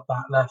fly up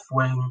that left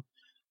wing,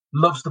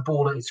 loves the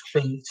ball at his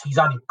feet. He's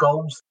added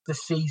goals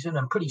this season,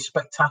 and pretty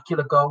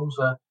spectacular goals.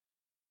 A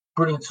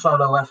brilliant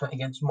solo effort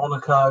against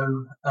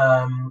Monaco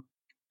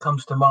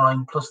comes to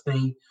mind, plus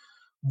the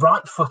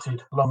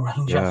right-footed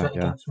long-range effort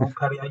against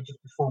Montpellier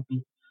just before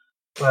we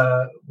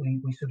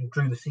sort of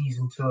drew the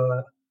season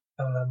to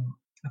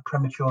a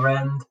premature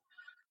end.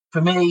 For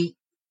me,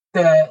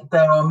 there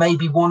are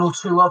maybe 1 or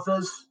 2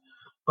 others,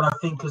 but I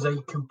think as a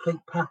complete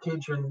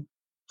package and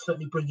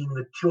certainly bringing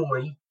the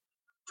joy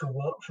to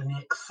watch and the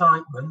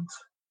excitement,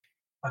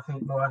 I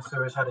think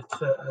Moasa has had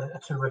a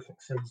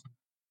terrific season.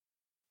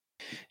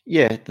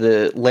 Yeah,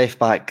 the left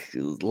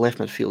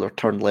midfielder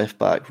turned left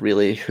back,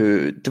 really,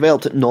 who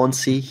developed at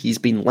Nancy. He's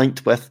been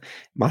linked with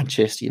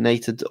Manchester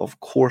United, of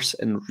course,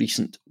 in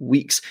recent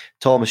weeks.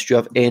 Thomas, do you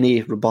have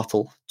any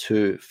rebuttal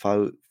to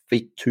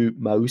Feitu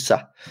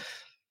Mayasa?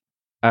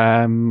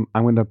 I'm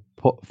going to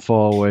put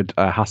forward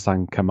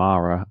Hassan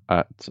Kamara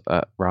at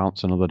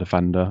Reims, another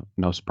defender.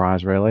 No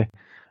surprise, really.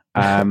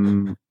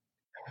 But,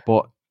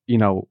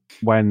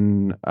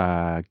 when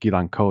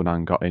Gilan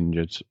Konan got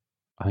injured,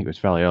 I think it was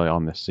fairly early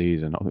on this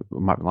season. It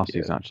might be last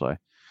season, actually.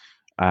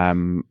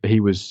 He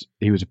was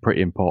a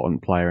pretty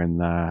important player in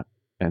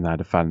their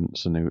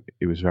defence, and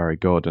he was very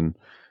good. And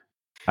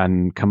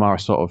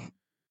Kamara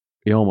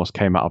he almost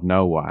came out of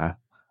nowhere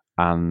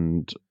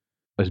and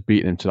has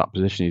beaten him to that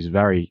position. He's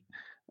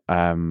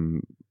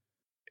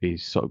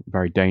he's sort of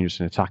very dangerous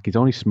in attack. He's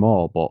only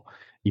small, but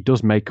he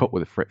does make up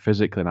with it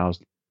physically. And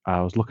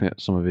I was looking at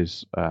some of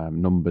his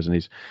numbers, and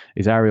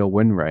his aerial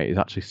win rate is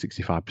actually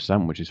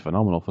 65%, which is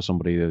phenomenal for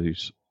somebody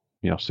who's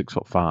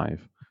 6'5",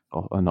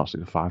 or not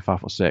 6'5",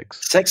 5'6".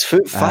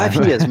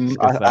 6'5" he is.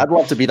 I'd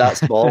love to be that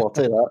small. I'll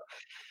tell you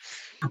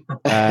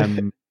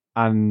that.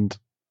 And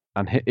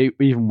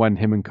even when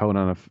him and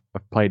Conan have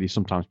played, he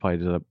sometimes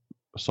played as a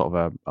sort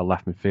of a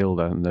left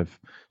midfielder, and they've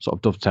sort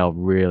of dovetailed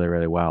really,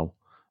 really well.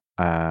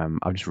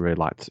 I've just really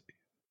liked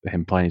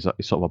him playing.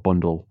 He's sort of a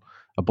bundle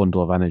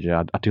of energy.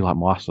 I do like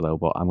Moasa though,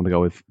 but I'm going to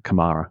go with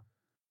Kamara.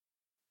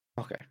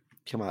 Okay,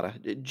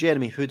 Kamara.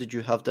 Jeremy, who did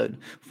you have down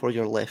for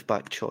your left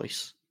back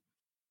choice?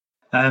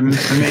 For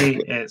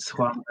me, it's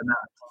Juan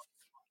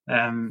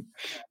Bernat.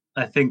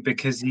 I think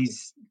because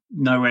he's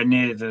nowhere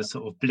near the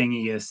sort of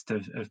blingiest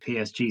of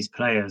PSG's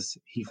players,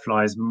 he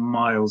flies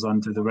miles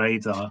under the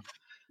radar.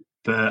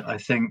 But I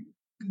think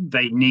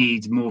they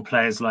need more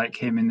players like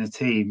him in the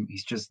team.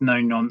 He's just no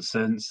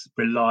nonsense,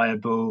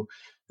 reliable,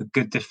 a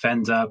good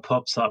defender,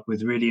 pops up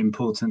with really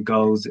important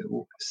goals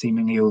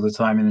seemingly all the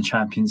time in the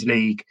Champions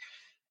League.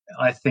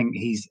 I think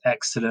he's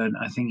excellent.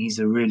 I think he's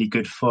a really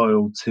good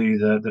foil to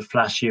the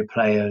flashier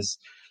players.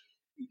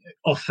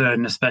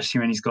 Often, especially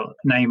when he's got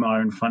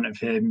Neymar in front of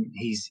him,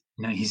 he's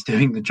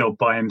doing the job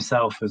by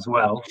himself as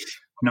well,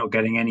 not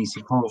getting any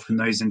support from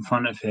those in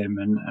front of him.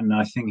 And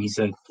I think he's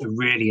a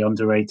really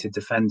underrated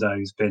defender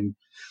who's been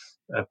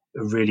a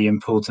really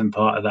important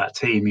part of that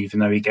team, even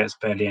though he gets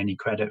barely any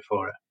credit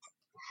for it.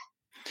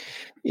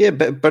 Yeah,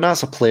 but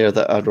Bernat's a player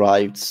that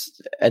arrived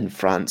in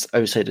France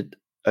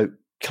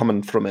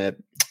coming from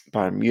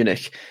Bayern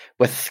Munich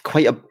with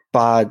quite a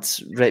bad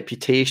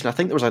reputation. I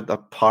think there was a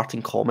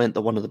parting comment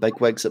that one of the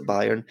bigwigs at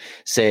Bayern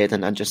said,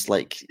 and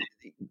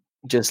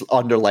just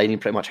underlining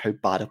pretty much how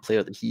bad a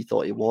player that he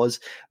thought he was.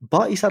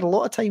 But he's had a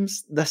lot of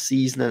times this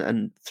season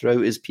and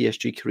throughout his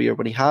PSG career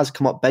when he has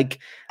come up big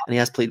and he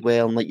has played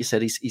well. And like you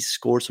said, he's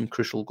scored some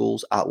crucial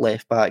goals at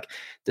left back,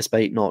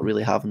 despite not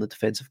really having the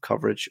defensive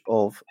coverage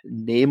of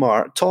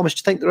Neymar. Thomas, do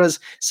you think there is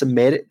some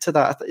merit to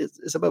that?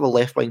 It's a bit of a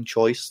left wing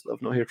choice.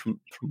 I've not heard from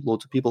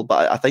loads of people,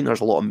 but I think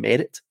there's a lot of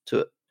merit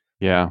to it.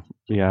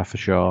 Yeah, for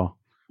sure.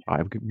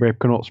 We've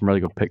come up with some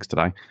really good picks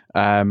today.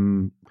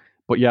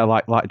 But yeah,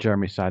 like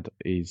Jeremy said,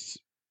 he's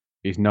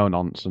no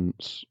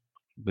nonsense.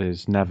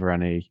 There's never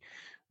any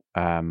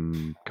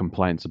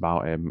complaints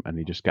about him, and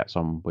he just gets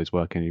on with his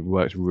work, and he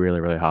works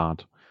really, really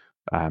hard,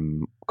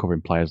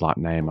 covering players like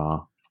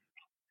Neymar.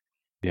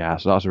 Yeah,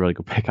 so that's a really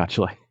good pick,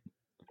 actually.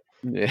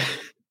 Yeah.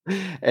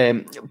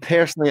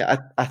 Personally,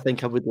 I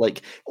think I would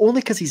like,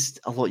 only because he's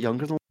a lot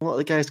younger than a lot of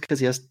the guys, because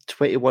he has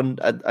 21.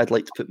 I'd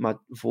like to put my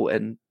vote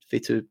in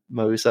Feitou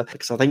Mawusa,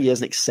 because I think he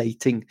is an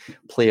exciting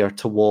player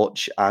to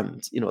watch,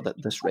 and that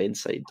this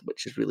Rennes side,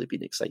 which has really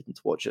been exciting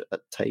to watch at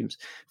times,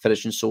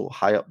 finishing so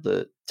high up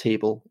the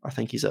table. I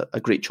think he's a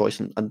great choice,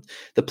 and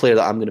the player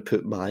that I'm going to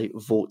put my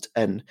vote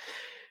in,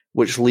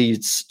 which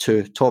leads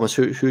to Thomas.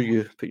 Who are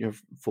you putting your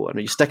vote in?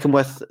 Are you sticking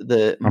with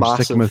the I'm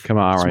massive, sticking with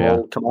Kamara,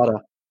 small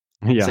Kamara?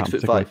 Yeah,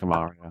 6'5".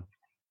 Kamara,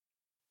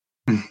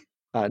 yeah.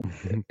 And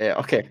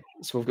okay,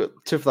 so we've got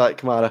two for that,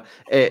 Kamara.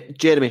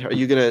 Jeremy, are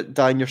you going to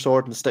die on your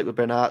sword and stick with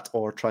Bernat,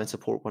 or try and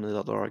support one of the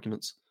other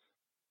arguments?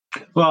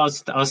 Well,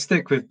 I'll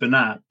stick with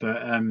Bernat, but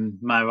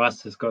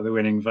Mawusa's got the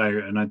winning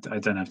vote, and I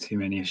don't have too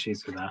many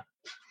issues with that.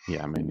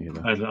 Yeah, me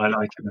neither. I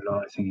like him a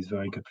lot. I think he's a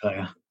very good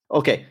player.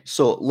 Okay,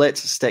 so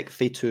let's stick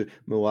Feitou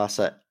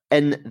Mawusa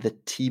in the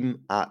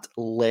team at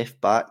left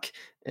back,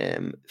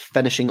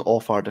 finishing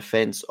off our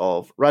defence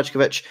of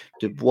Rajkovic,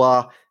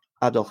 Dubois,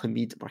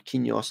 Abdelhamid,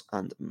 Marquinhos,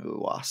 and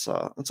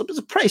Mawusa. And so it's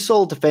a pretty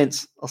solid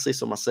defence, I'll say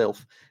so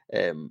myself.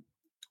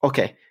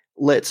 Okay,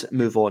 let's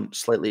move on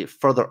slightly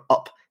further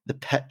up the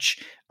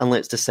pitch, and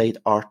let's decide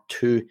our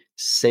two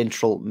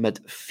central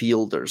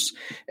midfielders.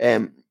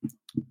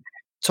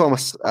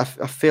 Thomas, I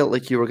felt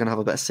like you were going to have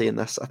a bit of say in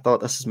this. I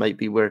thought this might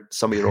be where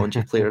some of your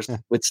Angers players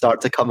would start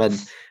to come in.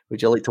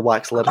 Would you like to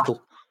wax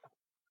lyrical?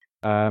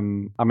 I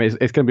mean,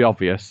 it's going to be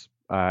obvious.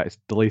 It's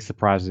the least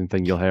surprising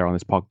thing you'll hear on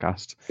this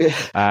podcast.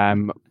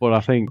 But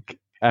I think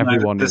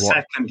everyone... the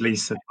second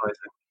least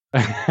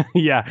surprising.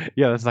 yeah,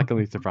 the second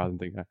least surprising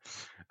thing.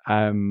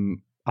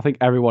 I think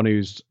everyone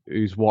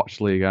who's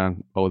watched Liga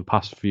over the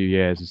past few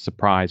years is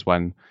surprised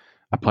when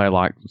a player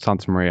like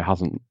Santamaria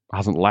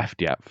hasn't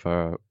left yet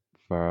for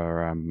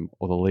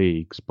other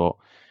leagues, but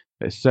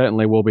it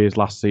certainly will be his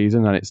last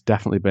season, and it's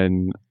definitely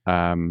been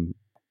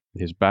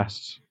his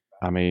best.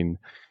 I mean,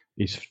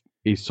 he's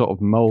sort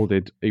of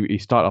molded. He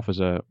started off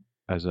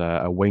as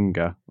a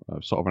winger,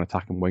 sort of an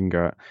attacking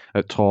winger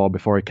at Tor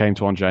before he came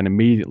to Angers, and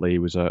immediately he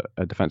was a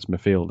defensive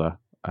midfielder.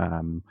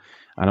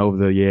 And over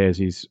the years,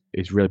 he's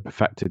really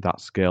perfected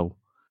that skill,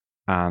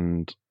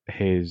 and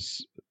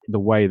the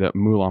way that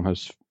Moulin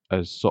has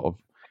sort of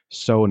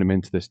sewn him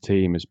into this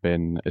team has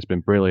been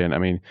brilliant. I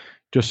mean,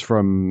 just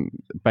from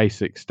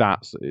basic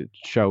stats, it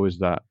shows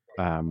that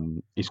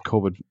he's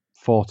covered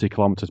 40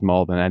 kilometers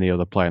more than any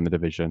other player in the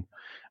division.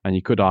 And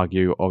you could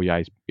argue, oh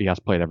yeah, he has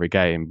played every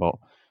game, but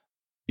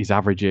he's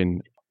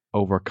averaging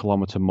over a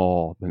kilometer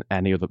more than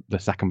any other, the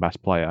second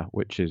best player,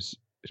 which is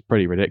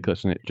pretty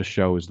ridiculous. And it just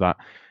shows that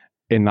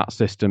in that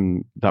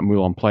system that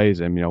Moulin plays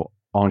in,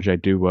 Angers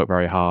do work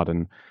very hard,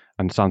 and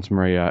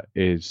Santamaria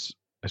has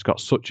got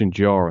such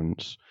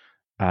endurance,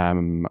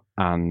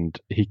 and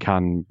he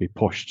can be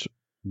pushed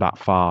that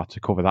far to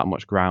cover that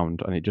much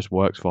ground, and it just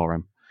works for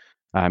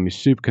him. He's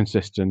super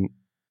consistent,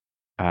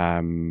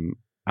 and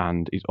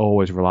he's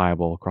always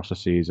reliable across the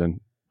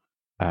season,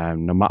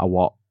 no matter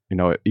what.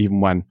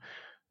 Even when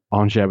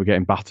Angers were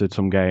getting battered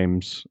some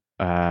games,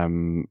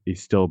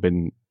 he's still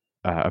been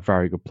a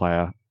very good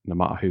player, no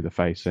matter who they're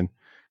facing.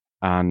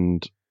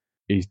 And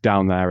he's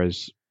down there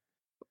as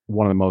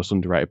one of the most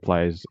underrated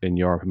players in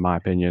Europe, in my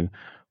opinion.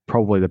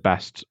 Probably the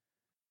best,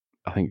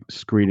 I think,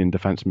 screening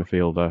defensive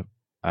midfielder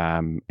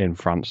in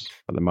France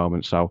at the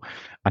moment. So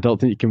I don't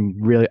think you can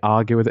really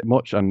argue with it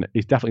much. And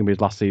he's definitely going to be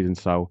his last season,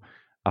 so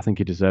I think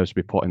he deserves to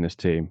be put in this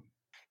team.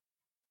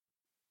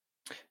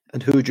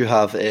 And who would you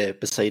have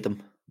beside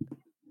him?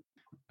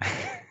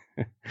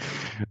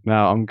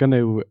 Now, I'm going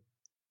to...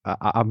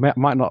 I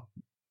might not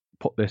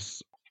put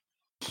this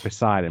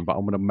beside him, but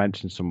I'm going to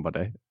mention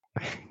somebody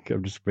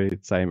I'm just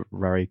saying it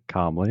very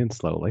calmly and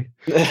slowly.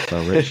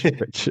 So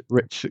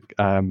Rich,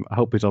 I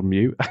hope he's on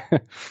mute.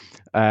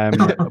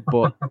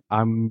 But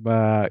I'm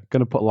going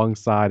to put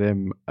alongside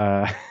him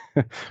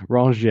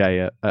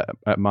Rongier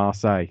at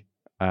Marseille.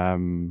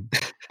 And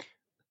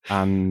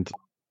I'm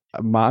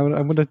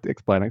going to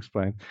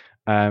explain.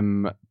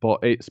 But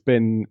it's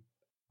been,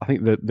 I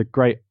think, the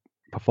great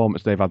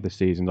performance they've had this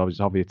season is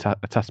obviously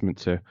a testament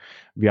to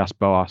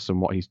Villas-Boas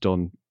and what he's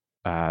done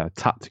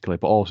tactically,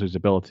 but also his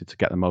ability to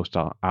get the most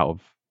out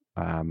of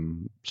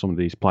some of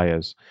these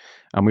players.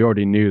 And we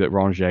already knew that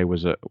Rongier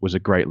was a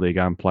great Ligue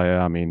 1 player.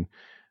 I mean,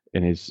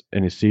 in his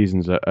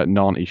seasons at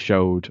Nantes, he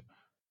showed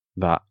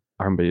that.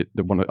 I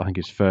remember I think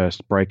his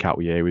first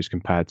breakout year, he was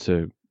compared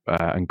to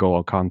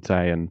N'Golo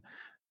Kante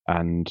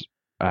and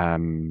I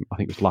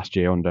think it was last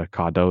year under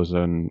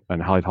Cardozo and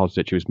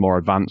Halilhodžić, who was more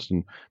advanced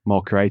and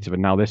more creative.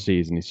 And now this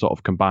season, he's sort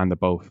of combined the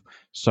both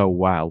so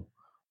well.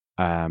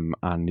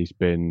 And he's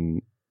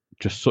been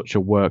just such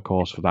a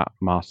workhorse for that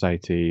Marseille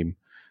team.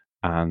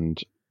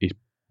 And he's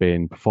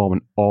been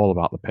performing all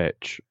about the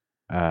pitch.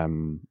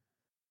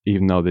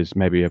 Even though there's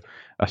maybe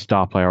a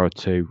star player or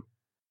two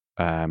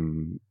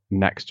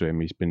next to him,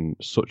 he's been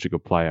such a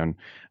good player, and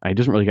he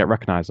doesn't really get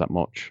recognised that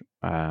much.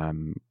 So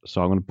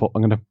I'm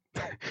going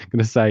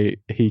to say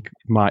he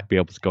might be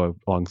able to go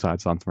alongside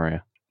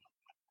Santamaria.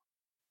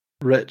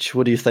 Rich,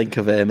 what do you think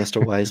of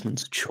Mr.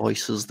 Wiseman's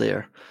choices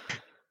there?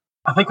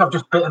 I think I've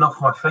just bitten off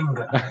my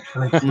finger,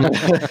 actually.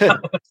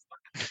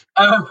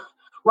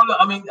 Well, look,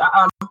 I mean,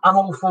 I'm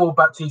all for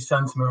Baptiste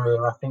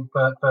Santamaria, I think,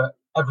 for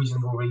every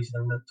single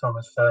reason that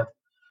Thomas said.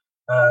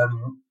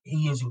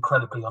 He is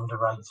incredibly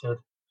underrated.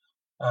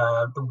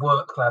 The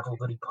work level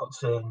that he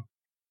puts in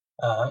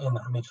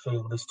that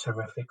midfield is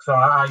terrific. So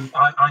I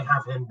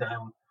have him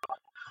down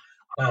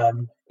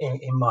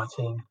in my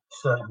team,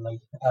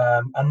 certainly.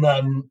 And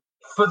then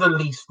for the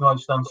least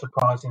most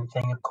unsurprising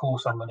thing, of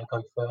course, I'm going to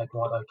go for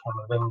Eduardo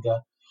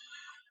Camavinga.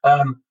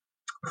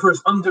 For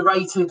as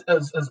underrated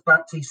as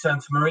Baptiste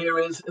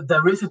Santamaria is,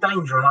 there is a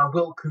danger, and I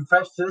will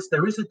confess to this,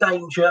 there is a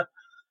danger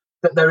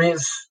that there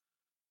is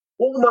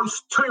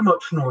almost too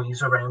much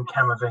noise around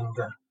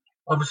Camavinga.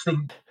 Obviously,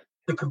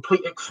 the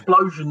complete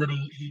explosion that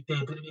he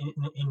did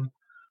in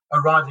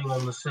arriving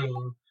on the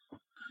scene,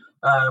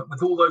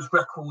 with all those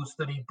records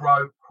that he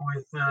broke,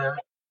 with the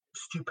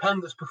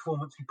stupendous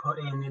performance he put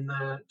in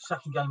the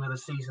second game of the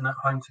season at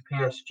home to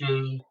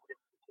PSG,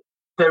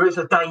 there is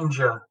a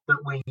danger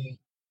that we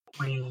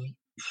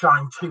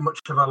shine too much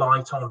of a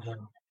light on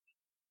him.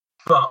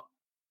 But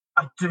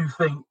I do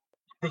think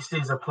this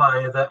is a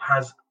player that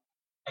has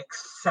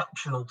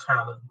exceptional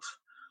talent.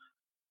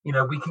 You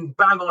know, we can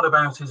bang on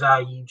about his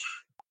age,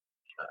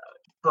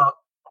 but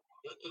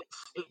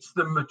it's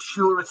the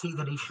maturity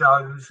that he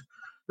shows,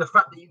 the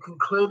fact that you can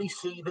clearly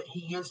see that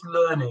he is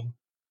learning.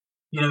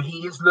 You know,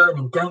 he is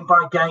learning game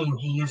by game.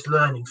 He is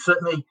learning.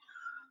 Certainly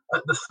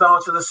at the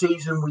start of the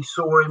season, we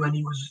saw him and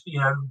he was,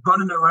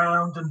 running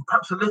around and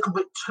perhaps a little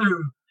bit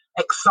too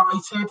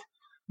excited,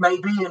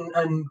 maybe,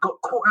 and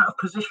got caught out of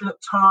position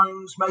at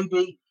times,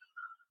 maybe.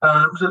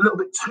 Was a little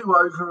bit too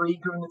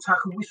overeager in the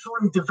tackle. We saw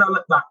him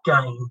develop that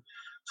game.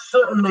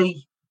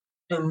 Certainly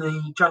in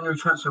the January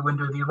transfer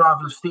window, the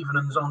arrival of Steven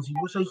Nzonzi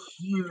was a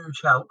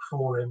huge help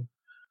for him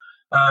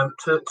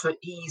to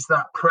ease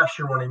that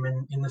pressure on him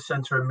in the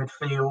centre of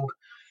midfield.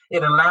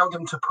 It allowed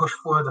him to push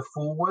further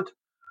forward.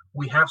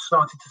 We have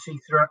started to see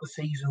throughout the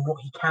season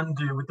what he can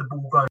do with the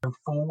ball going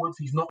forwards.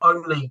 He's not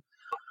only,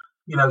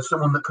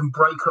 someone that can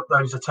break up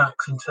those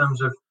attacks in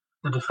terms of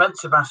the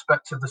defensive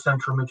aspects of the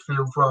central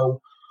midfield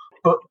role,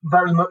 but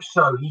very much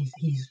so,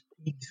 he's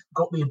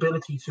got the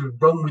ability to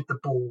run with the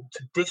ball,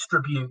 to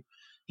distribute.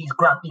 He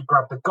grabbed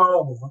the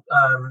goal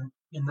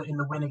in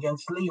the win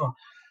against Lyon.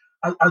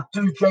 I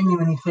do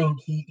genuinely think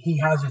he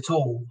has it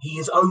all. He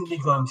is only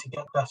going to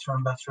get better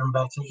and better and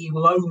better. He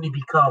will only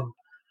become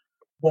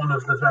one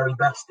of the very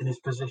best in his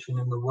position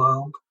in the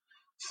world.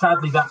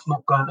 Sadly, that's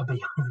not going to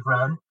be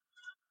overrun.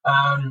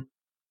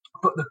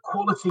 But the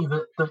quality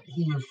that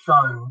he has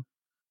shown,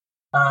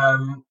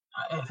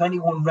 if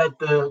anyone read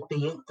the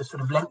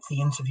sort of lengthy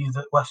interview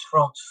that West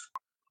France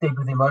did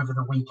with him over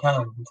the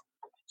weekend,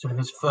 sort of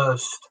his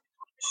first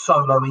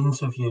solo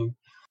interview,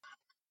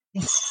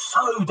 he's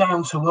so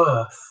down to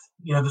earth.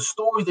 The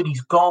story that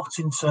he's got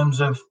in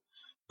terms of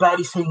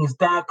barely seeing his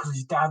dad because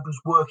his dad was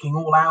working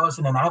all hours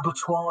in an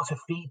abattoir to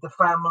feed the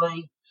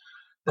family.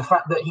 The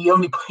fact that he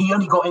only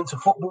got into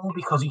football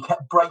because he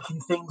kept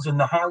breaking things in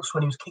the house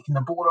when he was kicking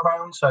the ball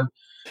around. So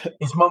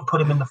his mum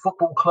put him in the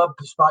football club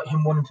despite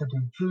him wanting to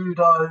do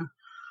judo.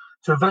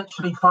 To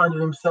eventually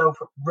finding himself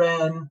at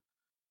Rennes.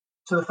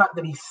 To the fact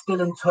that he's still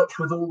in touch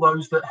with all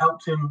those that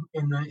helped him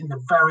in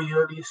the very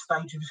earliest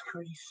stage of his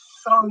career. He's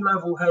so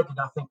level-headed,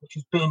 I think, which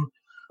has been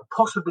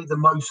possibly the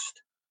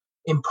most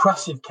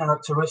impressive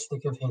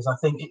characteristic of his. I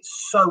think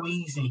it's so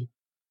easy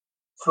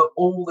for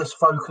all this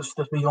focus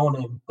to be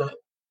on him that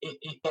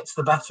it gets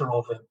the better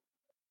of him.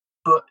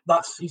 But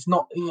that's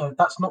not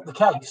the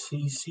case.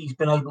 He's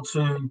been able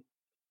to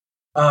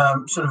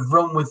sort of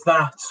run with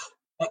that,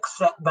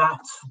 accept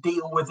that,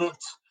 deal with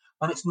it,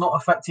 and it's not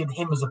affected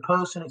him as a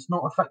person. It's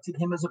not affected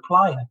him as a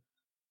player.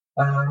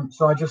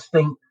 So I just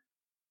think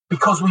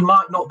because we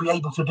might not be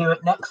able to do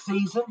it next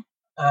season,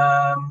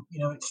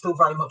 it's still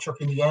very much up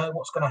in the air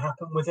what's going to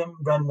happen with him.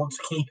 Rennes wants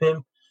to keep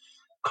him.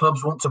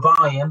 Clubs want to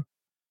buy him.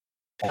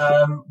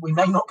 We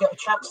may not get a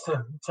chance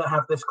to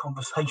have this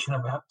conversation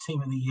about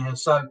Team of the Year.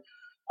 So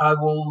I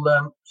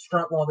will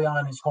strike while the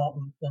iron is hot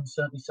and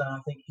certainly say I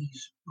think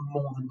he's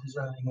more than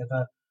deserving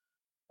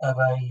of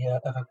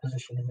a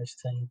position in this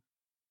team.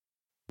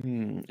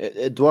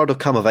 Eduardo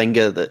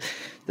Camavinga,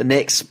 the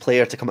next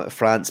player to come out of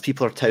France,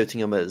 people are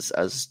touting him as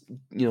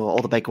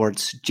all the big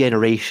words,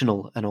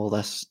 generational and all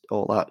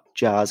that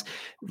jazz,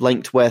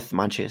 linked with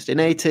Manchester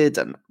United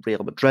and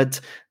Real Madrid,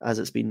 as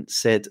it's been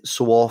said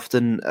so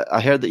often.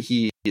 I heard that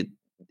he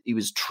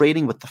was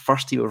training with the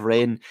first team of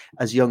Rennes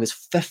as young as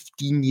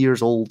 15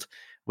 years old,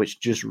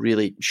 which just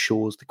really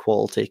shows the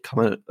quality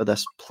coming out of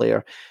this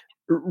player.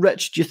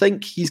 Rich, do you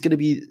think he's going to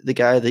be the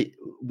guy that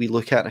we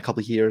look at in a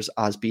couple of years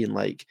as being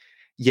like,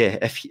 yeah,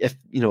 if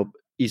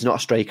he's not a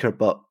striker,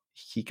 but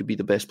he could be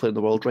the best player in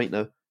the world right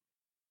now?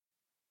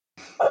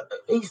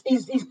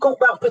 He's got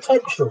that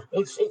potential.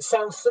 It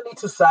sounds silly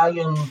to say,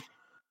 and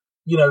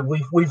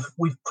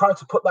we've tried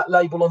to put that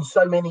label on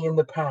so many in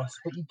the past,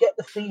 but you get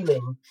the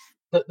feeling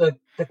that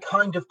the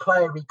kind of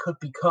player he could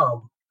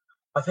become.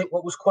 I think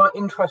what was quite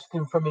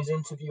interesting from his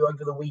interview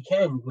over the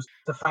weekend was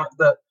the fact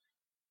that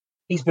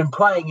he's been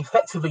playing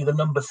effectively the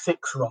number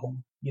 6 role,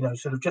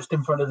 sort of just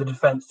in front of the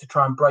defence to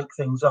try and break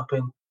things up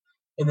in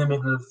the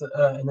middle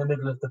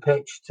of the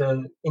pitch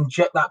to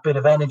inject that bit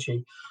of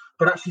energy,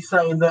 but actually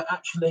saying that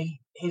actually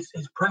his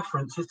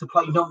preference is to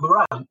play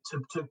number 8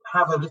 to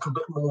have a little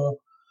bit more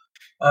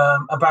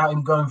about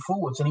him going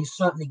forwards, and he's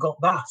certainly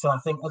got that. And I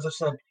think, as I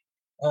said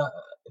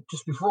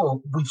just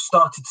before, we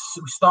started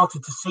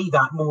to see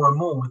that more and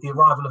more with the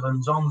arrival of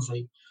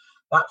Nzonzi.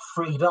 That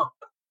freed up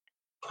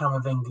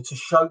Camavinga to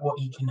show what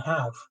he can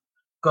have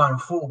going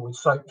forward.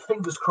 So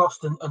fingers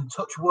crossed and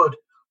touch wood,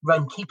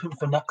 Rennes keep him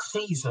for next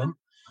season.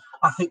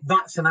 I think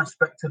that's an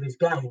aspect of his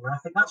game, and I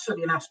think that's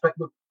certainly an aspect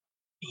that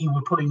he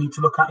would probably need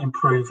to look at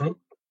improving.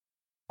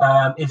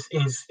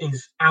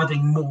 Is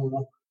adding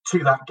more to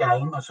that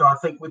game. So I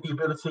think with the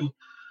ability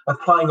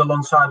of playing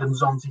alongside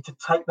Nzonzi to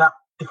take that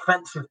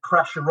defensive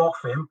pressure off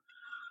him,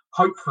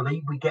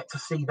 hopefully we get to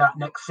see that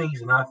next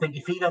season. I think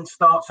if he then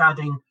starts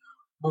adding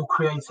more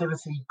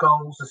creativity,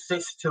 goals,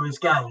 assists to his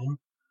game,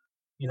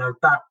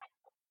 that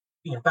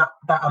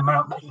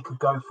amount that he could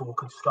go for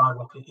could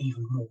skyrocket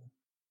even more.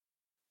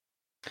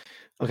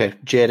 Okay,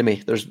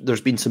 Jeremy,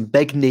 there's been some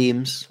big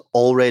names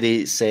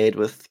already said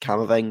with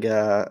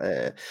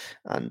Camavinga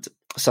and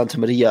Santa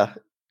Maria.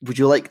 Would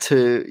you like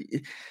to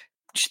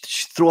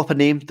throw up a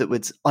name that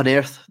would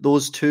unearth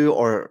those two,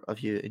 or have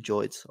you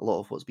enjoyed a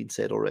lot of what's been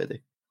said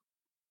already?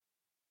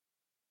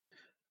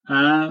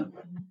 No,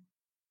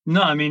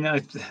 I mean, I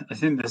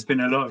think there's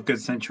been a lot of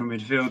good central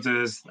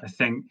midfielders. I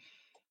think,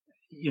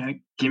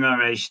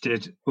 Guimaraes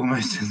did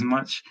almost as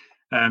much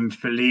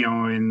for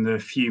Lyon in the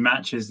few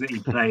matches that he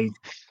played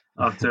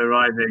after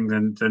arriving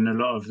than a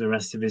lot of the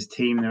rest of his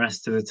team the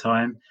rest of the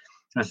time.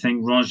 I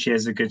think Rongier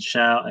is a good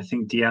shout. I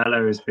think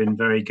Diallo has been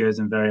very good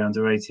and very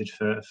underrated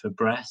for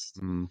Brest.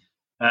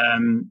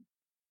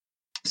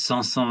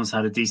 Sanson's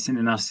had a decent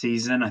enough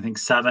season. I think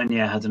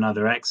Savanier had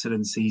another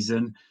excellent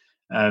season.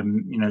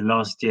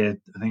 Last year,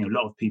 I think a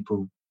lot of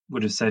people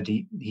would have said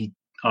he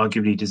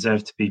arguably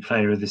deserved to be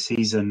player of the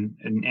season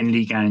in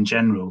Liga in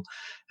general.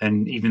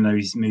 And even though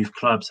he's moved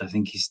clubs, I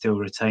think he's still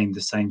retained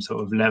the same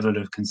sort of level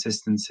of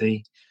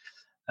consistency.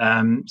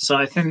 So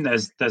I think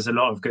there's a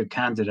lot of good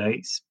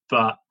candidates,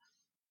 but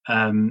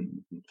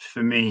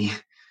for me,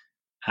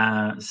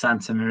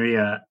 Santa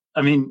Maria,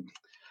 I mean,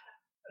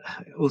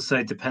 also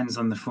it depends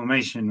on the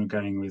formation we're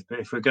going with. But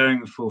if we're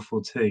going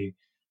 4-4-2,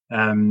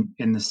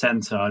 in the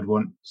centre, I'd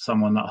want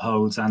someone that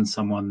holds and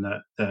someone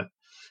that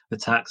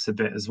attacks a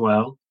bit as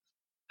well.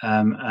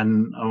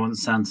 And I want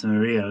Santa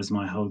Maria as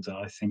my holder.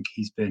 I think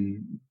he's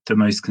been the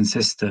most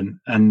consistent.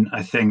 And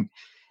I think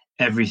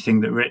everything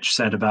that Rich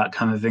said about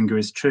Camavinga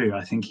is true.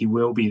 I think he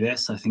will be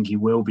this. I think he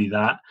will be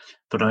that.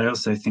 But I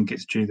also think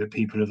it's true that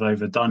people have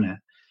overdone it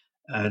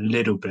a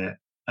little bit.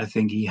 I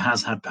think he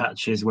has had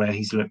patches where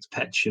he's looked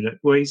petulant,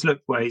 where he's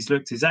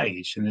looked his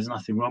age, and there's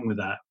nothing wrong with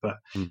that. But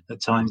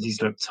at times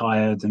he's looked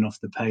tired and off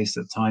the pace.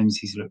 At times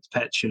he's looked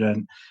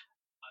petulant.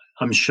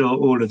 I'm sure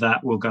all of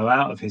that will go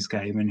out of his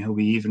game and he'll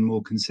be even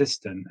more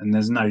consistent. And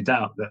there's no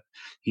doubt that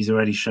he's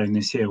already shown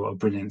this year what a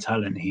brilliant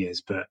talent he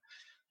is. But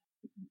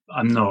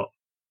I'm not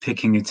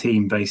picking a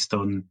team based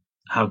on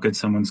how good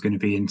someone's going to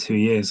be in 2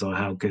 years or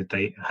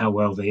how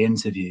well they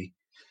interview.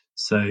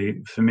 So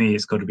for me,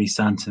 it's got to be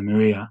Santa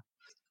Maria.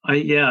 I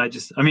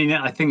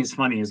think it's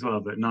funny as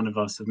well that none of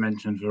us have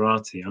mentioned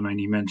Verratti. I'm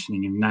only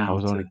mentioning him now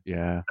observe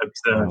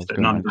that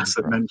none of us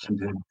have mentioned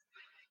him.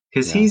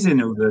 Because he's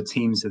in all the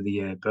teams of the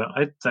year, but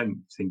I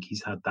don't think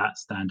he's had that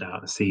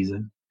standout a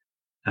season.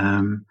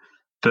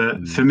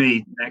 But for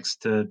me,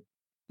 next to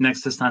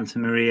Santa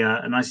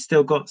Maria, and I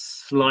still got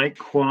slight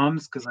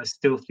qualms because I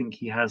still think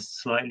he has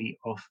slightly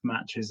off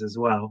matches as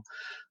well.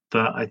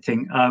 but I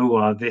think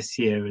Aouar this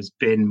year has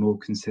been more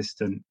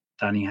consistent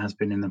than he has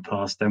been in the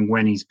past. And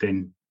when he's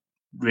been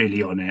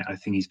really on it, I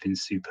think he's been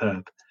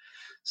superb.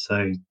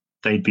 So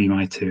they'd be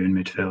my two in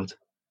midfield.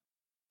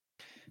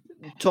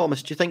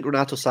 Thomas, do you think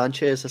Renato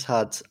Sanchez has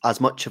had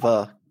as much of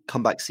a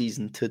comeback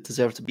season to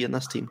deserve to be in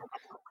this team?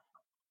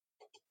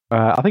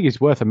 I think it's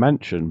worth a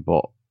mention,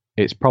 but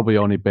it's probably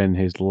only been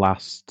his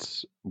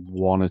last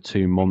 1 or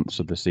 2 months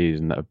of the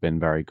season that have been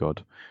very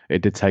good.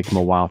 It did take him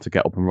a while to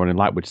get up and running,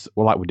 like we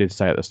did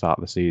say at the start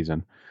of the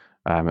season,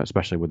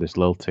 especially with this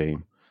Lille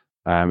team.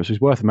 So it's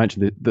worth a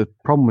mention. The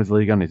problem with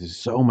Ligue 1 is there's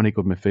so many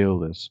good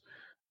midfielders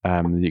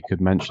that you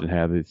could mention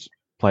here. There's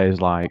players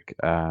like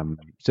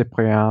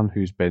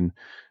Cyprien,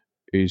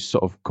 who's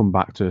sort of come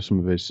back to some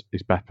of his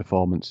best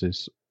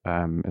performances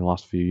in the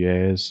last few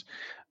years.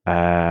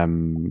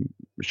 Chavalerin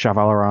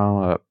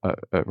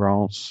at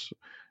Reims,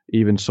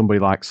 even somebody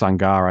like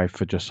Sangare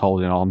for just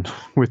holding on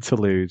with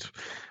Toulouse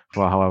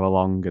for however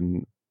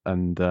long,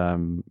 and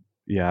so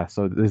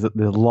there's a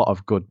lot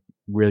of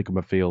really good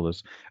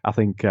midfielders. I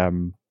think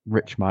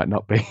Rich might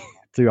not be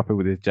too happy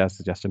with his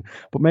suggestion,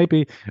 but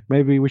maybe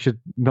we should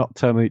not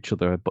turn on each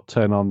other, but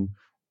turn on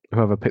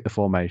whoever picked the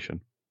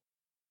formation.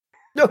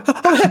 No,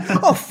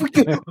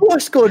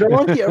 what's going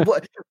on here?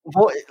 What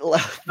would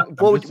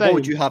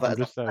you have it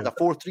as a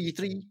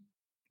 4-3-3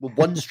 with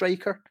one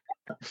striker?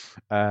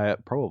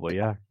 Probably,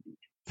 yeah.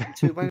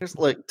 2 wingers.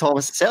 Look,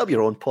 Thomas, set up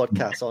your own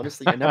podcast.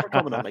 Honestly, you're never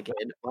coming on again.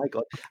 My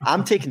God,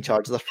 I'm taking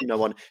charge of this from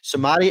now on.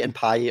 Soumare and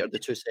Payet are the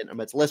two centre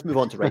mids. Let's move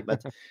on to right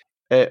mid.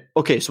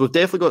 Okay, so we've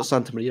definitely got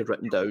Santa Maria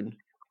written down.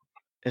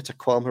 It's a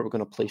column who we're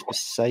going to place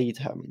beside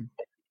him.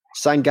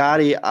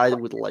 Sangare, I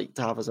would like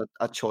to have as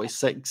a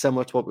choice,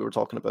 similar to what we were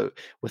talking about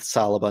with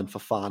Saliba and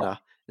Fofana,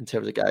 in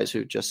terms of guys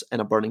who are just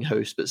in a burning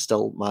house but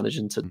still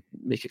managing to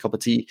make a cup of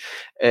tea.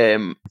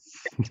 I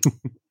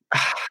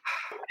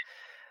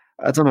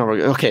don't know.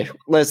 Okay,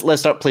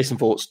 let's start placing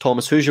votes.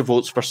 Thomas, who's your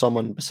votes for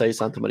someone besides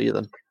Santa Maria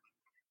then?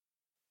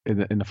 In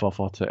the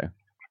 4-4-2?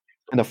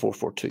 In a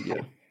 4-4-2, yeah.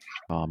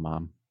 Oh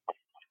man.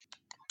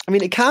 I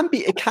mean, it can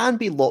be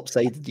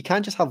lopsided. You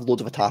can't just have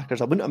loads of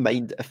attackers. I wouldn't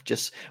mind if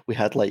just we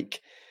had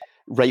like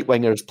right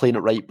wingers playing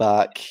at right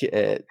back,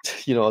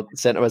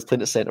 centre mids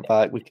playing at centre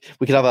back. We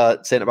could have a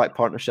centre back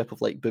partnership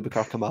of like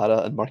Boubacar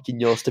Kamara and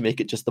Marquinhos to make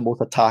it just the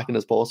most attacking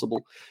as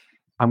possible.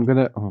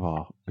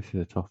 This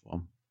is a tough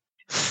one.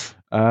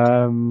 Do you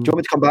want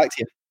me to come back to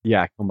you?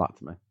 Yeah, come back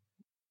to me.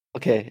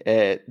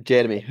 Okay,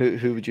 Jeremy,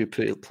 who would you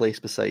place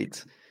beside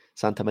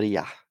Santa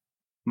Maria?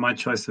 My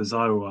choice was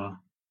Aouar.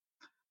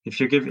 If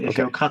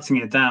you're cutting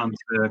it down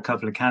to a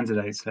couple of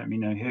candidates, let me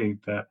know who.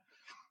 But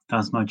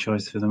that's my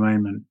choice for the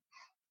moment.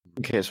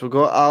 Okay, so we've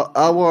got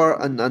Aouar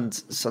and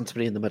Santa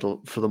Maria in the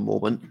middle for the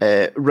moment.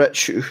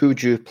 Rich, who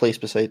would you place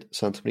beside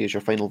Santa Maria as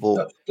your final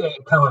vote?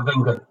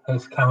 Camavinga.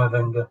 It's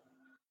Camavinga.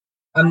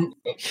 And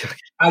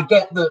I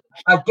get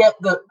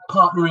that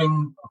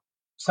partnering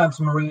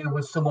Santa Maria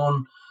with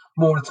someone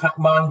more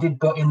attack-minded,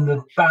 but in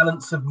the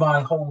balance of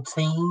my whole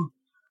team,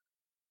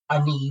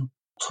 I need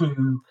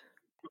two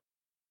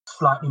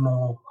slightly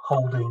more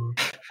holding,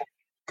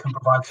 can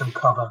provide some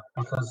cover,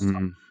 because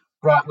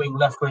right wing,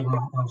 left wing,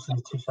 obviously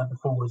the two centre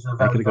forwards are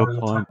very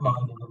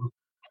attack-minded,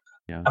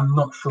 and I'm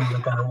not sure they're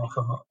going to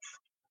offer much.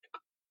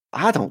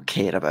 I don't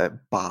care about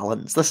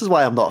balance. This is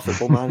why I'm not a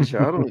football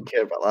manager. I don't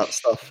care about that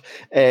stuff.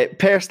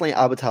 Personally,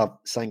 I would have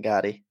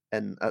Sangare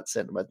at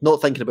centre mid.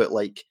 Not thinking about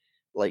like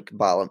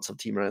balance of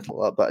team or anything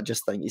like that, but I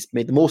just think he's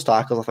made the most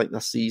tackles, I think,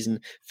 this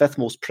season, 5th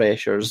most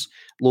pressures,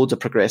 loads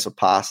of progressive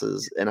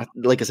passes, and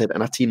like I said,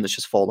 in a team that's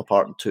just fallen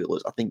apart in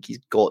Toulouse, I think he's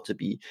got to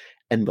be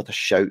in with a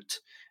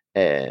shout.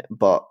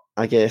 But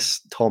I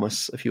guess,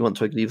 Thomas, if you want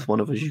to agree with one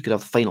of us, you could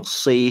have the final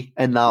say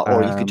in that,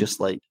 or you could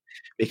just like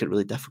make it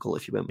really difficult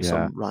if you went with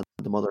some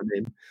random other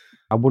name.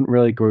 I wouldn't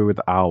really agree with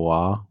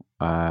Aouar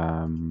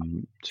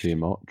too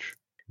much.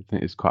 I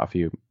think there's quite a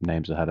few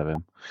names ahead of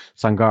him.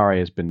 Sangare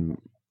has been,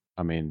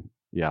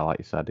 like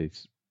you said,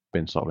 he's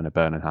been sort of in a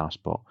burning house,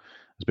 but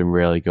it's been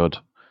really good.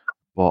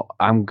 But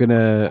I'm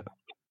gonna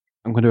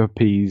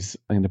appease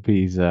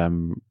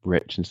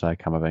Rich and say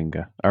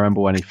Camavinga. I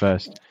remember when I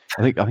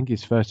think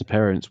his first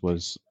appearance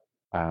was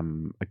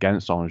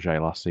against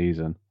Angers last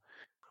season,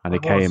 and he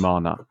came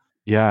on.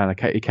 He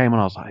came on.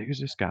 I was like, "Who's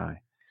this guy?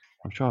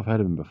 I'm sure I've heard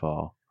of him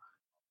before."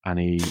 And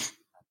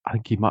I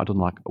think he might have done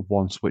like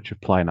one switch of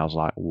play, and I was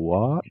like,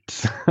 "What?"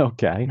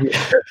 Okay.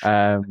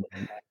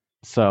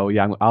 So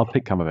yeah, I'll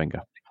pick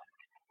Camavinga.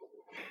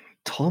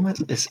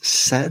 Thomas is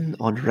sitting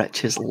on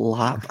Rich's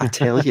lap. I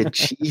tell you,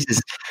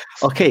 Jesus.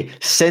 Okay,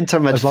 centre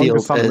midfield. As long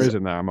as Santa is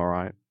in there, I'm all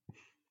right.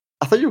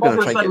 I thought you were going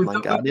to try and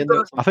get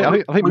Mangani. I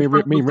think me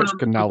and Rich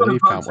can now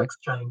leave, can't we?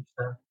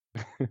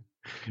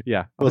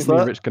 Yeah, I think me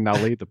and Rich can now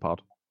leave the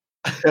pod.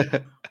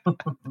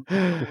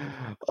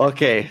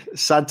 Okay,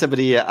 Santa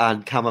Maria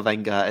and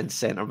Camavinga in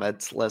centre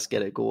mid. Let's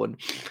get it going.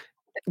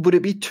 Would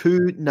it be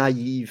too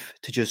naive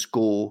to just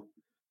go,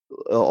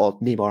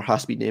 Neymar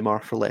has to be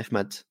Neymar for left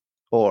mid?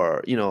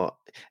 Or,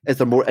 is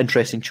there more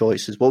interesting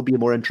choices? What would be a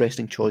more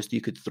interesting choice that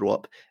you could throw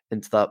up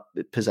into that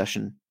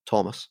position,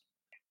 Thomas?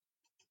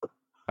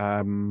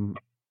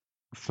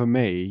 For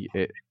me,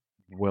 it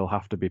will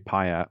have to be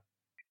Payet.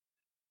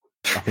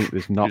 I think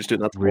there's not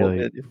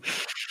really.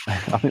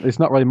 I think there's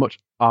not really much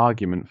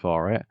argument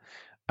for it.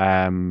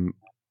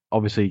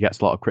 Obviously, he gets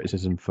a lot of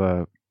criticism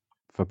for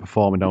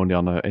performing only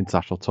on an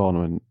international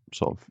tournament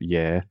sort of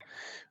year,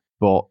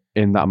 but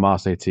in that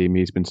Marseille team,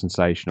 he's been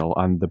sensational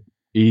and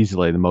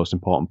easily the most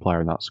important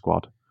player in that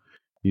squad.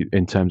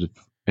 In terms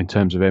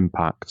of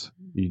impact,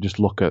 you just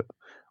look at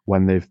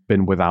when they've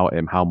been without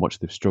him, how much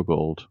they've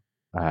struggled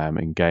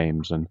in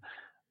games,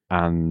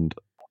 and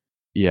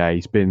yeah,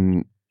 he's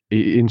been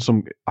in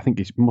some. I think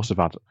he must have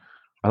had.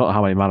 I don't know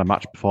how many man of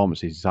match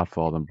performances he's had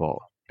for them, but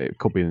it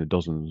could be in the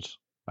dozens.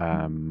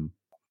 It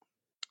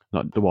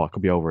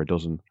could be over a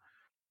dozen.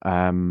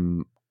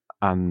 And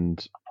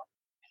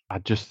I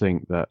just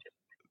think that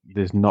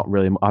there's not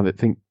really. I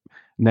think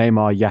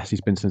Neymar, yes,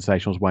 he's been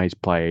sensational when he's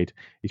played.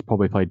 He's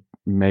probably played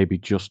maybe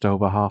just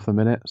over half the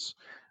minutes,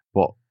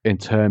 but in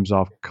terms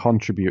of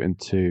contributing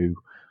to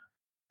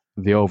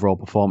the overall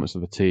performance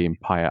of the team,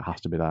 Payet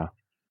has to be there.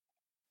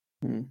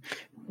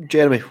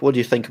 Jeremy, what do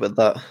you think about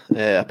that?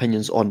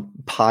 Opinions on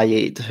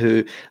Payet,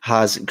 who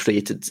has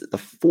created the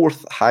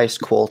fourth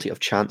highest quality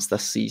of chance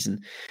this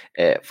season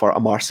for a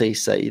Marseille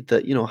side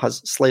that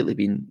has slightly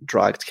been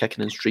dragged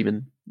kicking and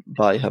streaming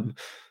by him.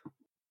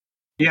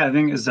 Yeah, I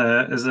think as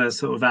a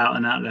sort of out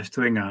and out left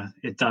winger,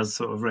 it does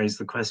sort of raise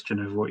the question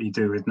of what you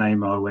do with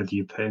Neymar, whether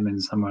you put him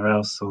in somewhere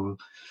else or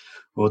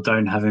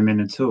don't have him in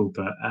at all.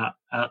 But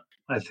I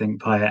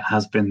think Payet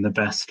has been the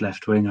best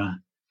left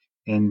winger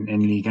in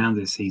Ligue 1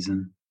 this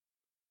season.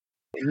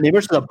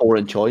 Neymar's a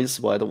boring choice,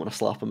 but I don't want to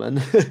slap him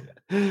in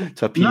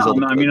to appease all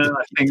the I mean, I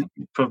think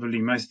probably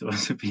most of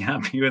us would be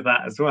happy with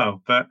that as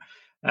well. But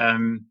I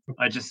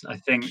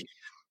think,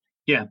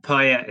 yeah,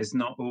 Payet is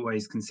not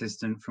always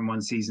consistent from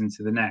one season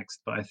to the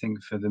next. But I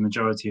think for the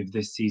majority of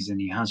this season,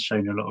 he has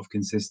shown a lot of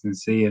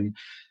consistency. And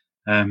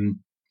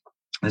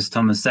as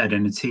Thomas said,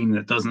 in a team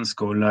that doesn't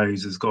score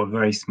loads, has got a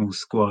very small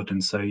squad.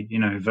 And so,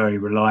 very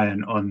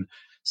reliant on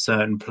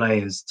certain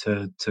players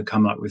to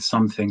come up with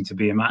something to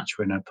be a match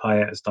winner.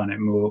 Payet has done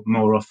it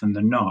more often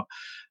than not.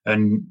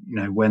 And,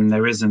 when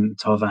there isn't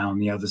Thauvin on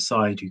the other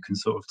side, who can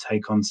sort of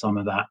take on some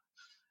of that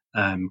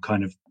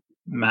kind of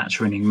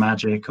match-winning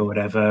magic or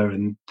whatever,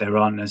 and there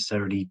aren't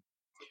necessarily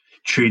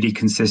truly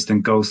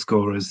consistent goal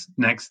scorers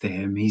next to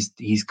him, he's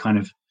kind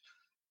of,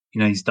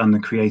 he's done the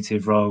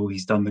creative role,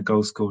 he's done the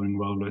goal-scoring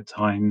role at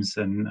times,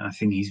 and I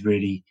think he's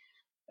really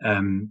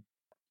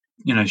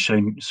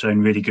shown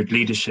really good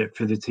leadership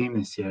for the team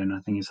this year, and I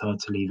think it's hard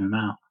to leave him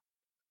out.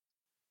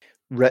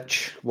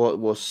 Rich, what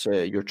was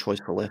your choice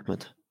for left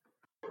mid?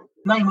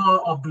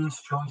 Neymar,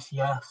 obvious choice,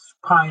 yes.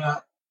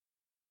 Payet,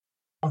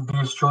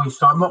 obvious choice.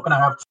 So I'm not going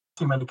to have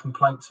too many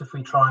complaints if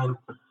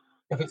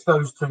it's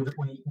those two that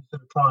we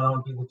sort of try and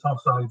argue the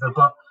toss over.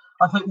 But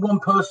I think one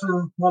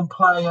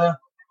player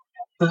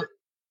that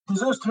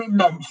deserves to be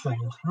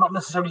mentioned, I'm not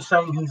necessarily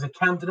saying he's a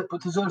candidate,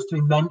 but deserves to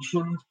be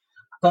mentioned,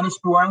 Denis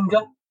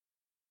Bouanga.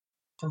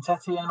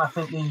 Saint-Etienne, I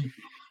think the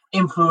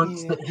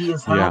influence that he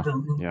has had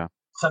and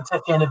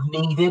Saint-Etienne have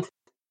needed,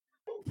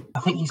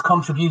 I think he's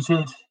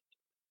contributed,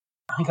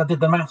 I think I did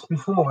the maths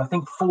before, I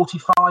think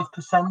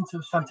 45%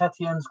 of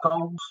Saint-Etienne's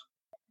goals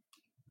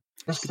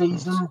this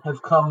season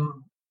have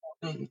come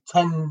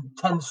 10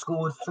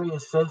 scored, 3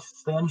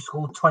 assists. They only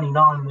scored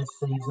 29 this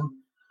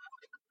season.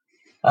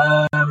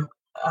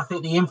 I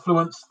think the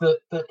influence that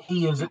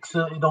he has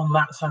exerted on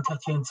that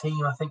Saint-Etienne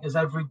team, I think, is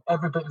every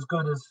bit as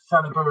good as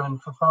Saliba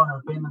and Fofana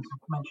have been, as I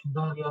mentioned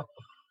earlier.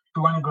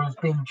 Bouanga has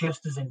been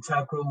just as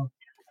integral.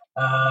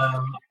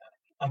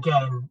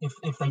 Again,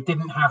 if they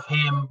didn't have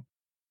him,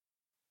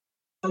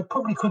 they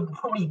probably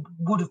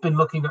would have been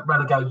looking at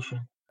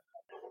relegation.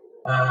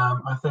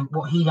 I think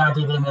what he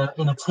added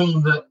in a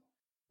team that,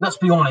 let's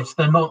be honest,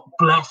 they're not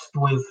blessed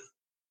with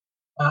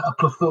a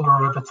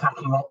plethora of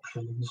attacking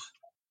options.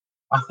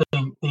 I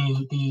think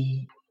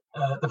the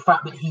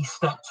fact that he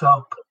stepped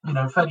up,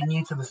 fairly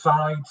new to the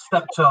side,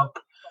 stepped up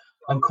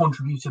and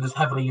contributed as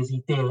heavily as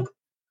he did,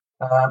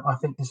 I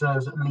think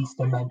deserves at least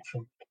a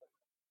mention.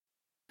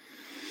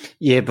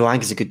 Yeah,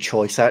 Bouanga's a good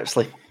choice,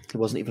 actually. He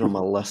wasn't even on my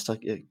list.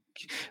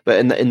 But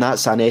in that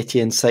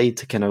Saint-Etienne side,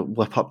 to kind of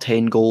whip up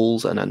 10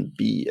 goals and then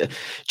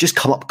just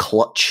come up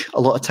clutch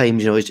a lot of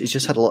times, he's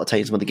just had a lot of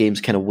times when the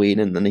game's kind of waning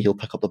and then he'll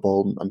pick up the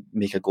ball and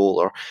make a goal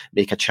or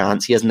make a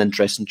chance. He has an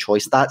interesting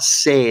choice. That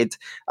said,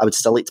 I would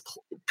still like to,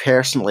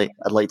 personally,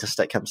 I'd like to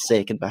stick him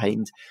second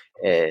behind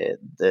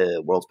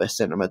the world's best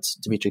centre mid,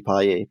 Dimitri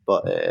Payet.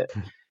 But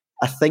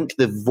I think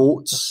the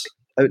votes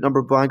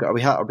outnumber Bouanga. Are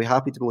we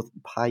happy to go with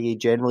Payet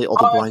generally?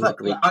 Although Bouanga's a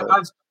great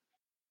choice.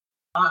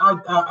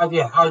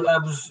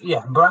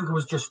 Bouanga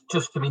was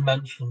just to be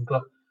mentioned,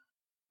 but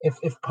if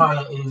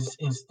Payet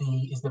is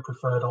the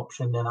preferred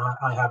option, then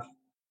I have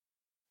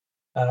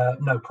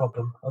no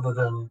problem other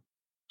than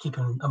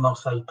keeping a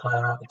Marseille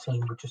player out of the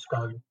team would just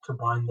go to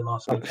wind the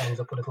Marseille fans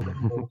up a little bit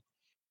more.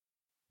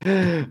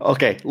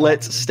 Okay,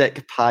 let's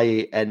stick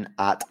Payet in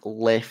at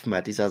left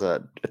mid. He's had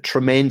a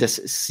tremendous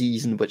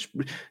season, which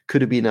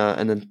could have been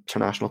an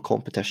international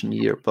competition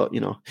year, but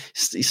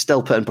he's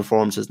still putting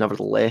performances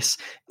nevertheless.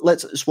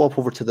 Let's swap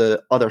over to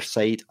the other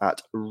side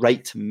at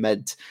right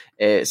mid.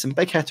 Some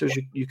big hitters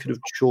you could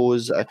have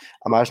chose. I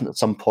imagine at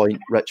some point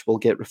Rich will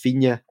get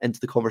Rafinha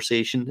into the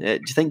conversation. Do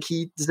you think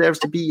he deserves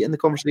to be in the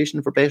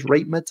conversation for best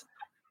right mid?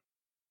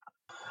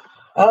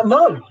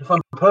 No, if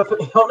I'm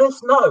perfectly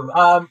honest,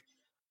 no.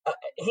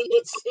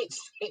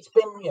 It's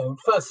been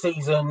first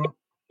season.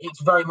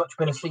 It's very much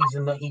been a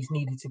season that he's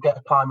needed to get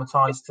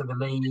acclimatised to the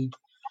league.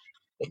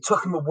 It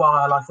took him a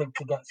while, I think,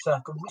 to get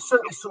settled. We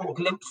certainly saw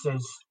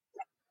glimpses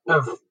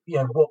of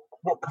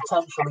what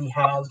potential he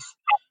has,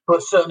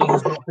 but certainly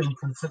has not been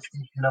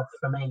consistent enough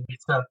for me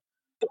to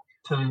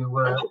be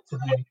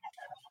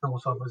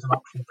thought of as an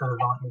option for the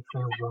right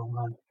midfield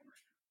role.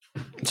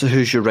 So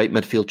who's your right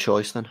midfield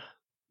choice then?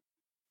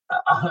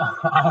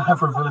 I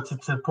have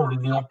reverted to probably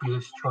the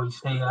obvious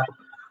choice here.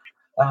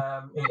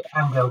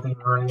 Angel Di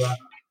Maria.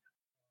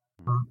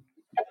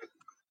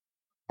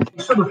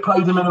 He sort of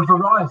played him in a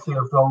variety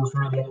of roles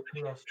really at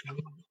PSG.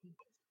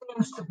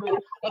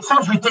 It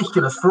sounds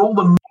ridiculous for all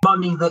the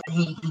money that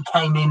he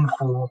came in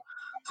for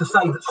to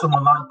say that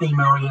someone like Di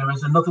Maria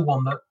is another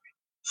one that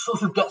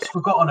sort of gets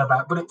forgotten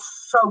about, but it's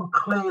so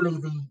clearly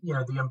the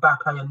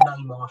Mbappe and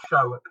Neymar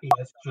show at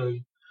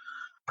PSG.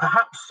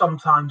 Perhaps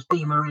sometimes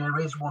Di Maria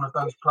is one of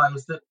those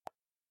players that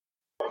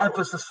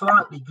ever so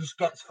slightly just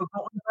gets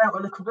forgotten about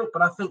a little bit,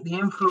 but I think the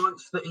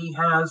influence that he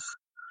has,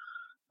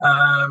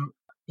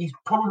 he's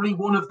probably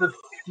one of the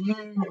few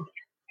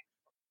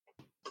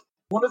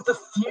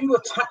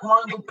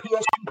attack-minded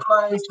PSG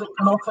players that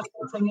can offer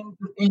something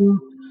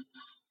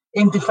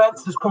in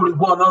defence. There's probably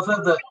one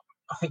other that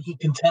I think he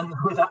contends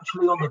with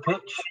actually on the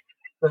pitch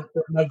that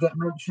may get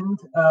mentioned.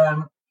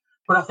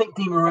 But I think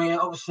Di Maria,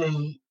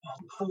 obviously,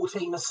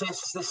 14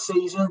 assists this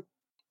season.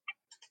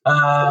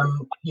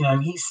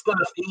 He is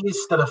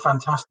still a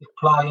fantastic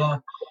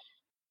player.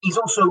 He's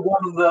also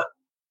one that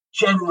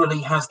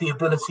generally has the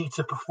ability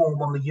to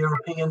perform on the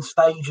European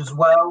stage as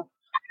well.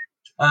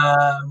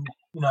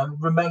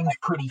 Remains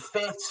pretty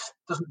fit,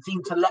 doesn't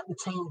seem to let the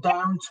team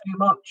down too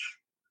much.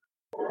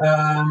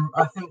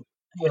 I think,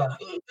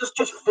 it does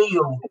just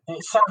feel,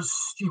 it sounds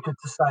stupid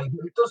to say,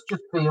 but it does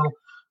just feel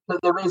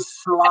that there is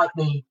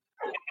slightly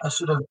a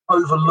sort of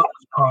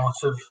overlooked part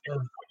of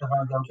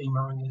Angel Di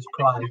Maria's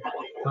play.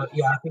 But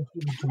I think he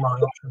would be my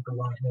option for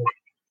right now.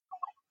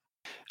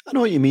 I know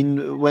what you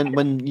mean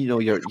when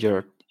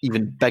your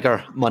even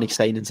bigger money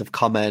signings have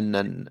come in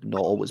and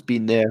not always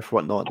been there for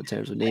whatnot in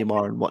terms of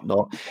Neymar and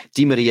whatnot.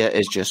 Di Maria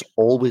is just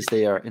always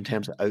there in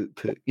terms of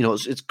output.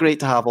 It's great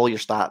to have all your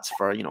stats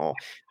for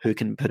who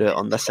can put it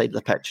on this side of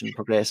the pitch and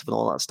progressive and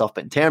all that stuff.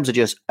 But in terms of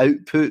just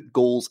output,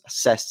 goals,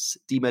 assists,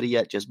 Di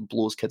Maria just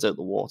blows kids out of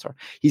the water.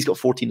 He's got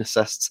 14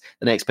 assists.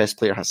 The next best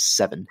player has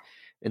 7.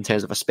 In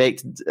terms of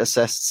expected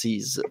assists,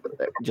 he's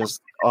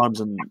just arms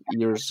and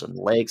ears and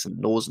legs and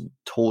nose and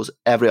toes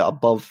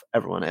above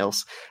everyone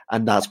else.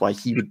 And that's why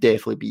he would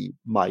definitely be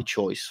my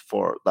choice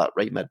for that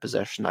right mid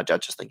position. I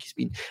just think he's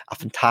been a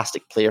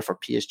fantastic player for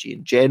PSG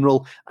in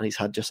general, and he's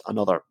had just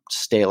another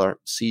stellar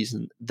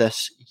season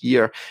this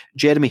year.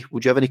 Jeremy,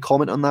 would you have any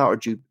comment on that, or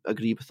do you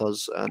agree with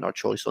us and our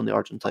choice on the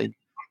Argentine?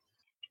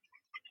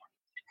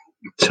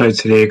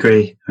 Totally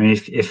agree. I mean,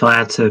 if I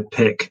had to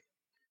pick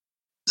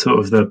sort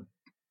of the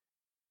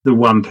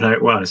one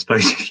player, well, I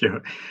suppose if you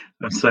had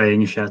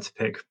to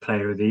pick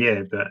player of the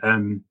year, but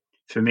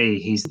for me,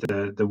 he's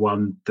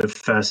the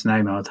first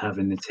name I'd have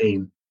in the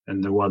team,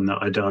 and the one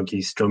that I'd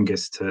argue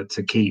strongest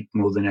to keep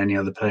more than any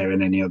other player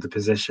in any other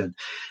position.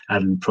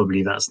 And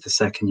probably that's the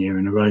second year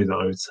in a row that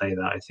I would say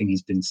that. I think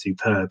he's been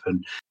superb.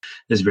 And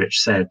as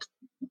Rich said,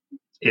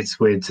 it's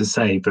weird to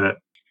say, but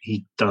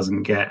he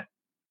doesn't get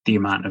the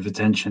amount of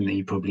attention that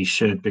he probably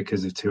should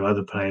because of 2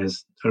 other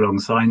players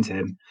alongside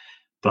him.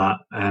 But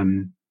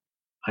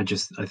I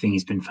think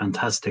he's been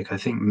fantastic. I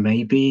think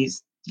maybe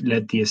he's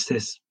led the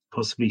assists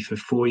possibly for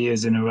 4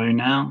 years in a row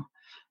now.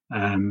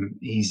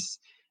 He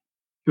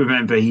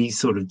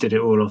sort of did it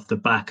all off the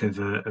back of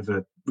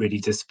a really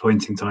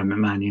disappointing time at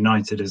Man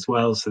United as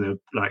well. So there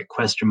are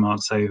question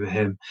marks over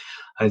him.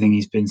 I think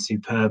he's been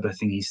superb. I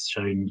think he's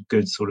shown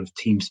good sort of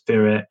team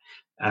spirit.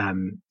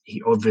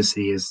 He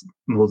obviously is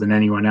more than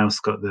anyone else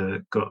got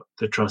the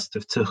trust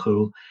of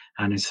Tuchel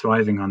and is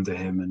thriving under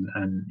him.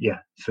 And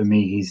for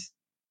me,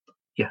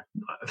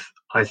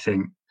 I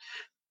think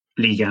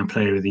Ligue 1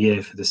 Player of the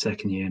Year for the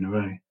second year in a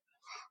row.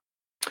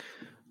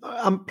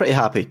 I'm pretty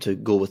happy to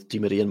go with Di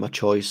Maria in my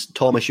choice.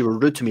 Thomas, you were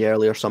rude to me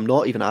earlier, so I'm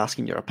not even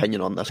asking your opinion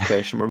on this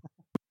question. We're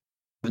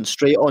moving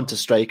straight on to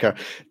striker.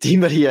 Di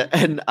Maria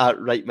in at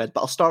right mid.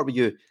 But I'll start with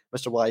you,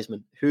 Mr.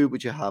 Wiseman. Who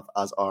would you have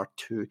as our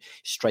 2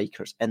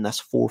 strikers in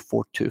this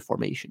 4-4-2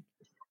 formation?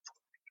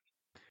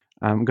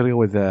 I'm going to go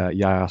with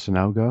Yaya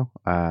Sanogo.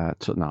 No,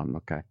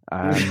 okay.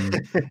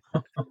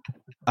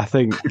 I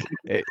think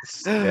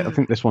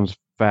this one's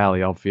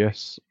fairly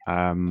obvious.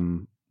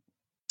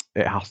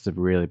 It has to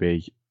really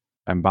be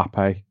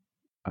Mbappe.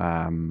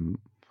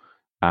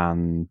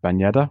 and Ben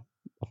Yedder.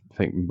 I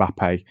think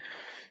Mbappe,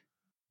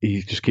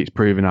 he just keeps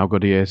proving how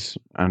good he is,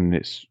 and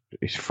it's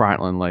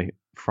frighteningly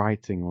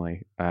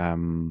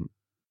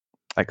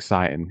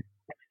exciting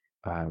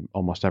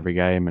almost every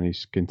game, and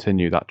he's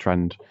continued that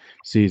trend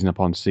season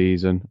upon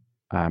season.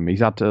 He's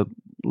had a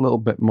little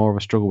bit more of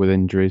a struggle with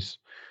injuries,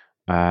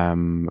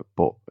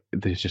 but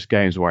there's just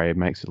games where he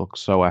makes it look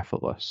so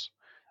effortless.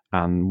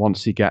 And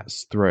once he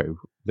gets through,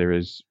 there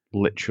is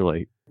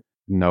literally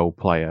no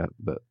player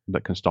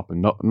that can stop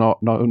him.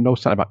 No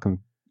centre back can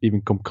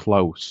even come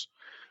close.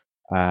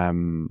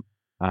 And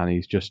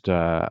he's just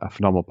a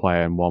phenomenal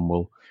player, and one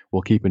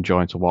we'll keep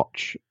enjoying to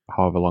watch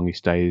however long he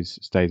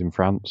stays in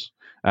France.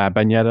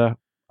 Ben Yedder,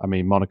 I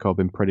mean, Monaco have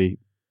been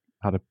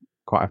had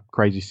quite a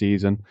crazy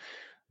season,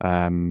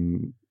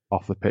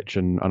 off the pitch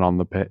and on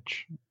the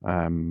pitch.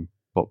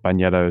 But Ben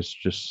Yedder has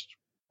just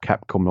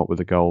kept coming up with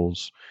the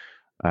goals,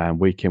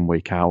 week in,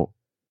 week out,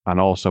 and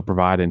also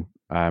providing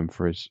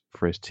for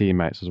his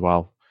teammates as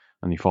well.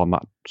 And he formed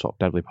that sort of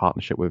deadly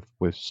partnership with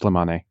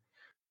Slimani.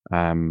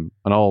 And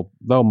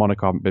although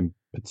Monaco haven't been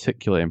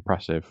particularly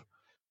impressive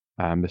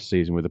this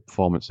season with the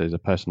performances, a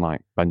person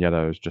like Ben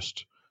Yedder has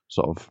just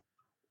sort of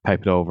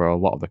papered over a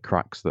lot of the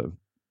cracks that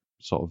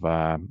sort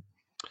of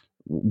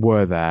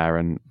were there,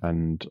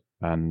 and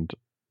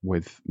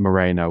with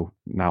Moreno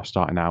now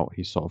starting out,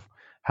 he sort of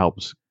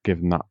helps give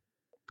him that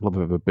little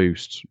bit of a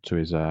boost to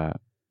his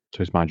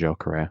Maggio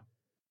career.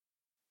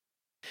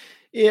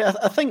 Yeah,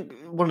 I think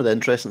one of the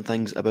interesting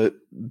things about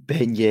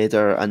Ben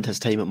Yedder and his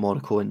time at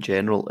Monaco in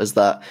general is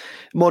that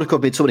Monaco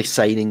have made so many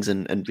signings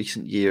in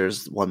recent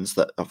years, ones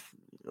that have,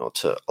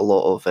 to a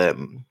lot of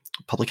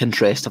public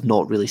interest, have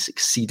not really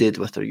succeeded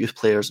with their youth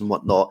players and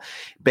whatnot.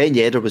 Ben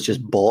Yedder was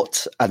just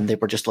bought, and they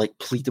were just like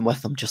pleading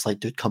with him, just like,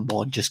 dude, come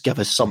on, just give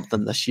us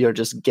something this year,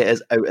 just get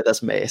us out of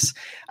this mess.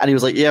 And he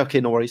was like, yeah, okay,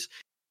 no worries.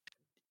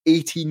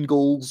 18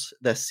 goals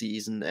this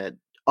season,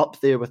 up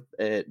there with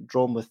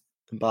drawn with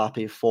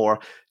Mbappe for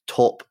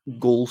top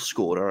goal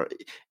scorer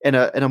in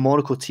a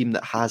Monaco team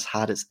that has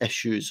had its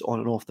issues on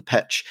and off the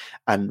pitch,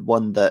 and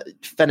one that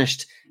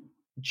finished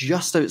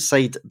just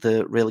outside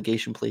the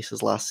relegation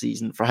places last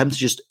season. For him to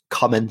just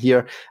come in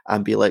here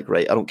and be like,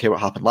 right, I don't care what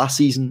happened last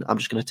season, I'm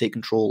just going to take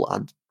control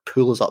and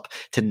pull us up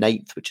to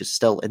 9th, which is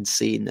still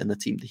insane in the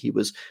team that he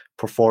was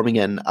performing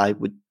in, I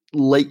would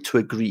like to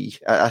agree.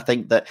 I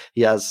think that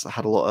he has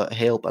had a lot of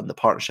help, and the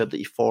partnership that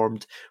he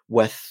formed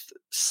with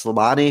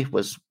Slimani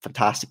was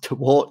fantastic to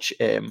watch.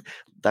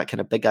 That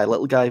kind of big guy,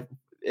 little guy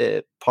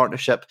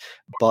partnership.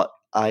 But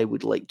I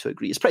would like to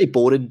agree. It's pretty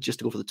boring just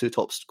to go for the two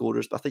top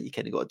scorers, but I think you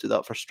kind of got to do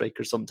that for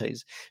strikers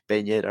sometimes,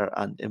 Ben Yedder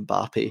and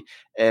Mbappe.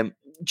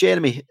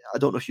 Jeremy, I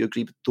don't know if you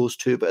agree with those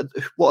two, but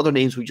what other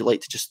names would you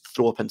like to just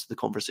throw up into the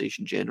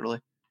conversation generally?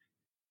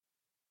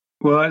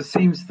 Well, it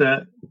seems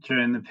that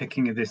during the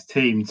picking of this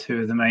team,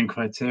 two of the main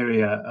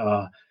criteria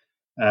are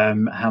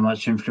how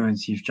much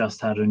influence you've just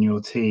had on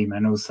your team,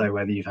 and also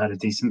whether you've had a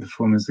decent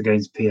performance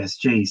against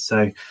PSG.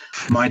 So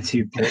my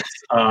two picks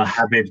are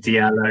Habib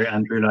Diallo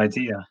and Boulaye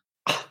Dia.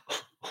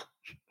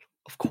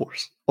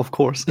 Of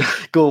course.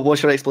 Go.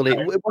 What's your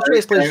explanation?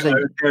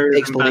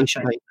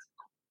 Explanation.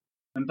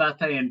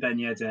 Mbappe and Ben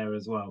Yedder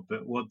as well,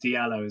 but what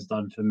Diallo has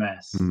done for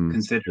Metz,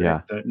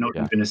 considering that not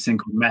even a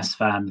single Metz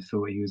fan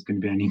thought he was going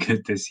to be any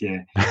good this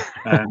year.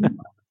 I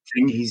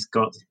think he's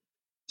got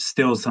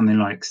still something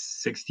like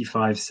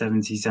 65,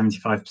 70,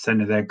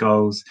 75% of their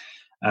goals.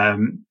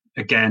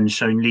 Again,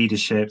 shown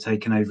leadership,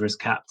 taken over as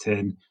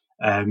captain,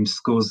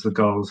 scores the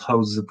goals,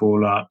 holds the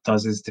ball up,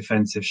 does his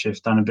defensive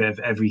shift, done a bit of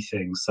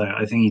everything. So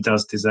I think he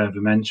does deserve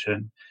a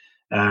mention.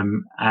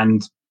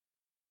 And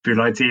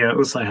Boulaye Dia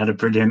also had a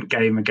brilliant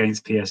game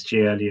against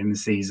PSG early in the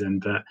season,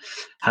 but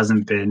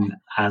hasn't been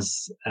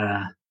as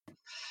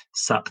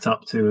sucked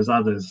up to as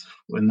others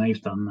when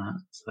they've done that.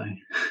 So.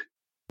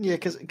 Yeah,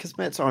 because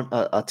Metz aren't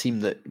a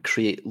team that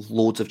create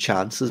loads of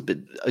chances, but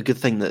a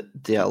thing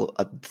that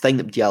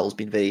Diallo's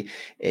been very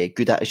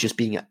good at is just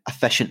being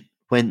efficient.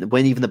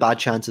 When even the bad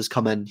chances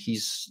come in,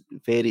 he's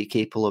very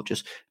capable of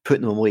just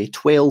putting them away.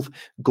 12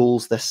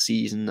 goals this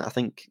season. I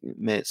think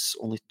Metz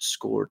only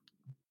scored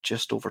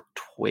just over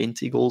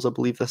 20 goals, I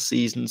believe, this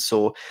season.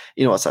 So,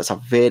 it's a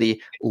very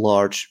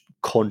large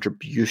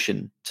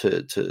contribution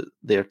to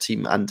their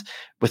team. And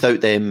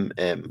without them,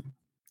 they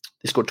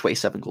scored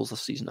 27 goals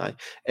this season now.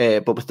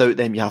 But without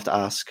them, you have to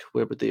ask,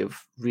 where would they have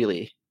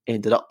really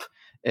ended up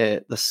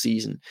this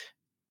season?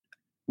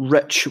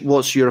 Rich,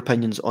 what's your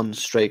opinions on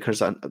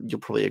strikers? And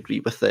you'll probably agree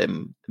with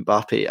them.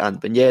 Mbappe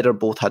and Ben Yedder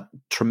both had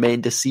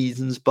tremendous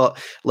seasons,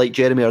 but like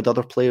Jeremy, are there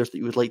other players that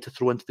you would like to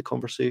throw into the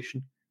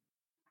conversation?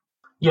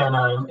 Yeah,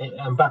 no,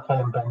 Mbappe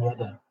and Ben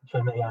Yedder.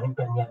 For me, I think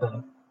Ben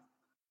Yedder,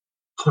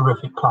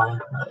 terrific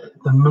player.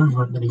 The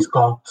movement that he's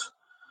got,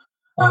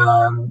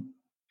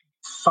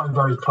 so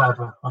very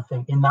clever. I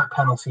think in that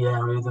penalty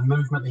area, the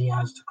movement that he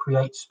has to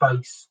create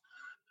space,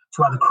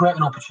 to either create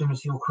an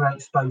opportunity or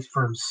create space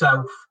for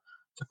himself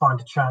to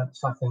find a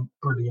chance. I think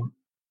brilliant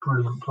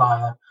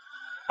player.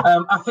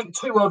 I think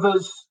two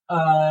others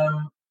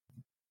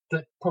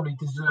that probably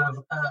deserve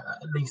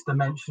at least a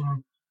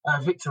mention.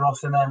 Victor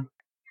Osimhen.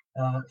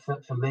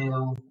 for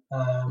Lille.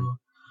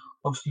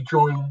 Obviously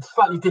joined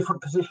slightly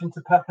different position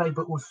to Pepe,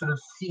 but was sort of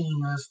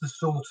seen as the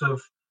sort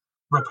of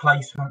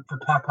replacement for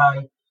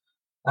Pepe.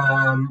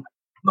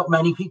 Not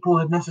many people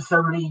had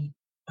necessarily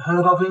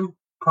heard of him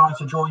prior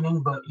to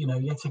joining, but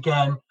yet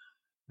again,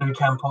 Nuno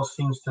Campos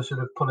seems to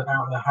sort of pull it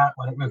out of the hat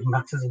when it really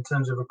matters in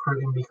terms of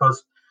recruiting,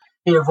 because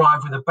he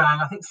arrived with a bang.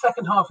 I think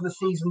second half of the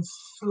season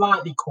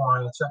slightly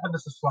quieter, ever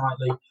so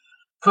slightly.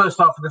 First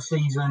half of the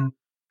season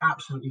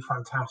absolutely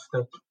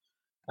fantastic.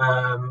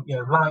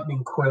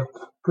 Lightning quick,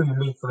 pretty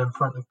lethal in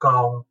front of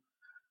goal.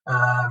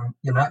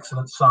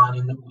 Excellent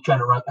signing that will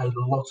generate a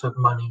lot of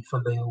money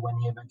for Lille when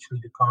he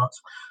eventually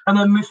departs. And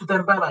then Moussa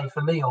Dembele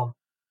for Lyon.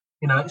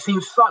 It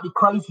seems slightly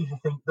crazy to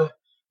think that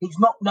he's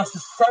not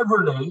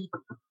necessarily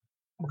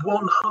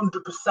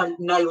 100%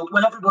 nailed.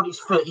 When everybody's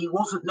fit, he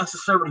wasn't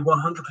necessarily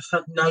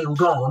 100%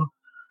 nailed on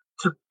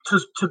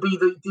to be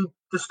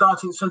the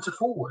starting centre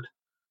forward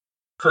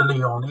for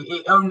Lyon.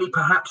 It only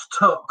perhaps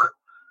took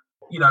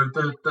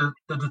the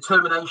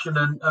determination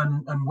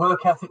and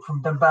work ethic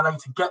from Dembele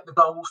to get the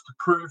goals, to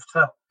prove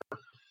to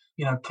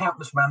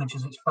countless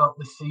managers it's felt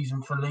this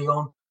season for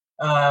Lyon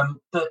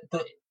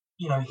that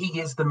he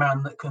is the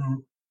man that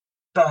can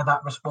bear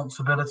that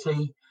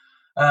responsibility.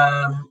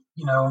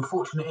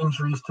 Unfortunate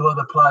injuries to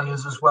other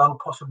players as well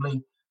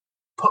possibly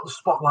put the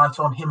spotlight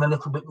on him a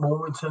little bit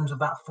more in terms of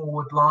that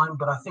forward line.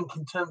 But I think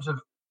in terms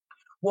of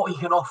what he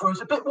can offer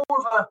is a bit more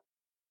of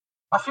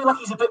I feel like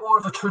he's a bit more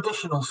of a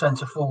traditional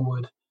centre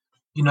forward.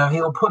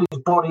 He'll put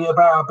his body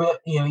about a bit.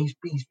 He's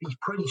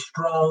pretty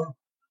strong.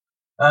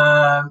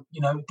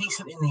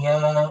 Decent in the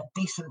air,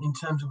 decent in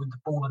terms of with the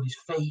ball at his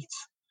feet.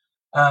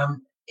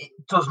 It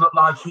does look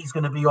like he's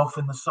going to be off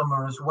in the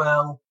summer as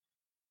well.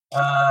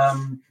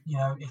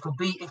 It'll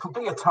be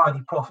a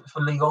tidy profit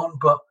for Lyon,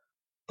 but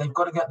they've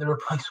got to get the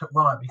replacement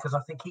right, because I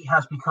think he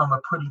has become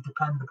a pretty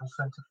dependable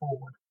centre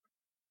forward.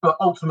 But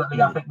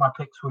ultimately, I think my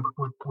picks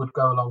would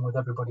go along with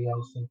everybody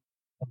else in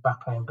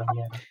Mbappe and Ben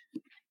Yedder.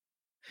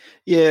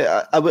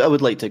 Yeah, I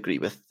would like to agree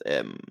with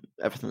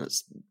everything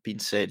that's been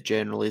said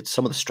generally.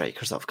 Some of the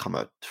strikers that have come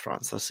out to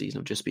France this season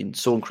have just been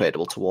so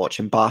incredible to watch.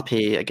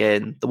 Mbappe,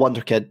 again, the wonder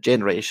kid,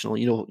 generational,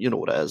 you know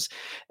what it is,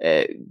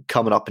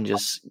 coming up and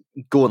just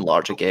going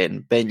large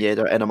again. Ben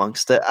Yedder in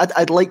amongst it.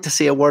 I'd like to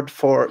say a word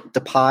for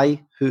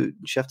Depay, who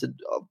shifted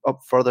up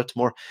further to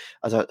more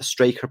as a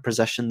striker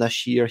position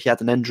this year. He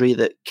had an injury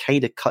that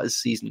kind of cut his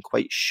season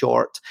quite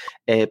short,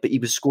 but he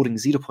was scoring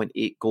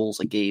 0.8 goals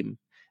a game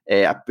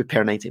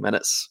per 90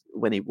 minutes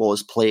when he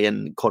was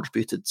playing,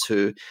 contributed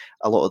to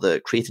a lot of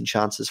the creating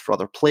chances for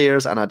other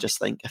players. And I just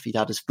think if he'd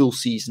had his full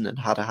season and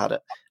hadn't had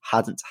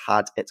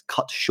it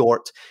cut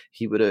short,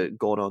 he would have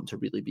gone on to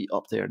really be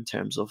up there in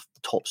terms of the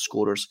top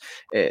scorers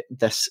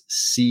this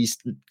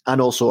season.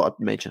 And also, I'd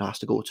mention has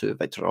to go to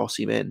Victor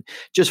Osimhen,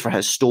 just for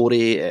his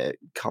story,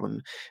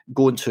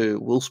 going to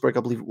Wolfsburg,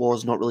 I believe it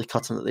was, not really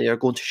cutting it there,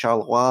 going to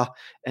Charleroi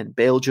in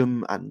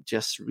Belgium and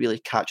just really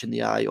catching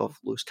the eye of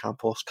Luis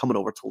Campos, coming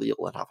over to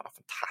Lille and having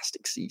a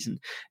fantastic season.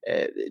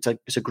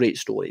 It's a great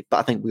story, but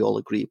I think we all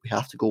agree we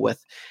have to go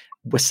with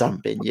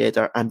Wissam Ben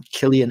Yedder and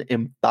Kylian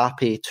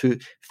Mbappe to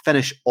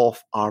finish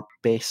off our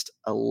best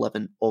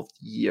 11 of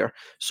the year.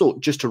 So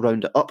just to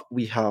round it up,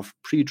 we have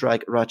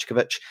Predrag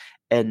Rajkovic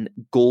in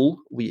goal.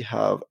 We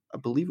have, I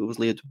believe it was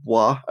Léa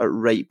Dubois at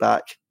right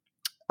back,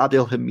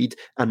 Abdelhamid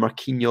and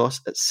Marquinhos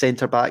at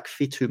centre back,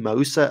 Feitou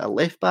Mausa at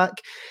left back,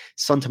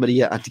 Santa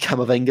Maria and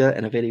Camavinga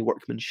in a very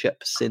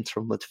workmanship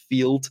central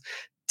midfield,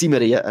 Di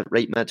Maria at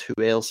right mid,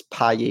 who else?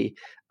 Payet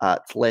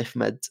at left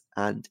mid,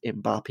 and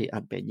Mbappe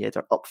and Ben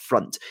Yedder up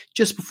front.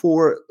 Just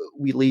before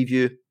we leave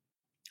you,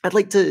 I'd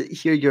like to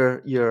hear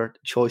your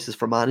choices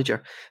for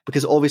manager,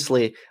 because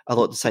obviously a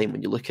lot of the time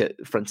when you look at,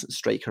 for instance,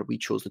 striker, we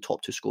chose the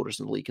top two scorers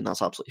in the league, and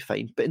that's absolutely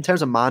fine. But in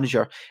terms of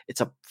manager, it's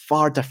a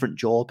far different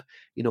job.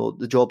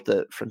 The job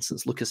that, for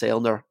instance, Lucas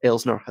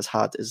Elsner has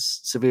had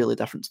is severely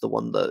different to the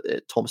one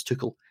that Thomas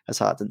Tuchel has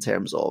had in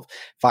terms of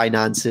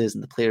finances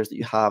and the players that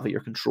you have at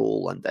your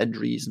control and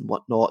injuries and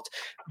whatnot.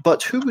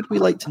 But who would we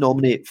like to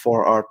nominate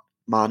for our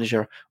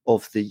manager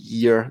of the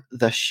year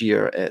this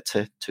year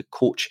to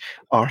coach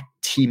our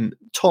team?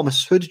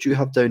 Thomas, who did you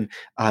have down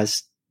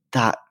as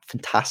that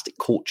fantastic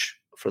coach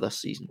for this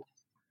season?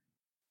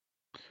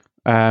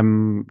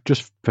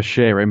 Just for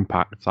sheer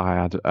impact, I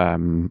had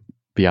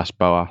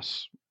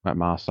Villas-Boas at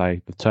Marseille.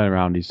 The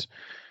turnaround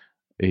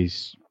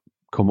he's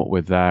come up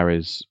with there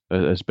has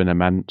been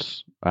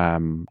immense.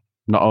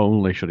 Not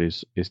only should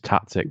his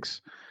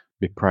tactics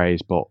be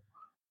praised, but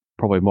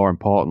probably more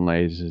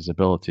importantly is his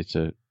ability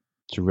to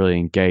really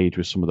engage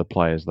with some of the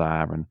players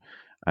there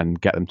and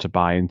get them to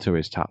buy into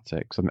his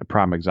tactics. And a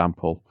prime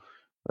example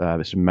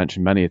that's been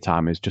mentioned many a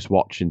time is just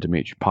watching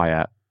Dimitri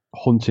Payet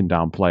hunting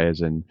down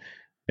players in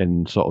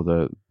sort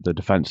of the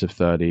defensive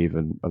third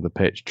even of the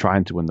pitch,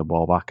 trying to win the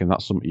ball back, and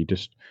that's something you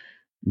just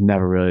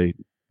never really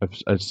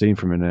have seen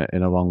from him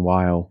in a long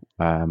while.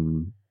 But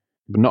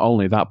not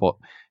only that, but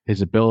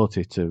his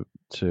ability to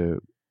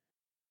sort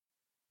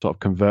of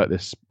convert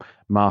this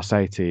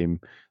Marseille team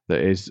that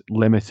is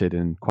limited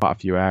in quite a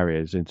few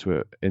areas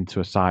into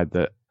a side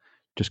that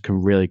just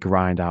can really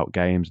grind out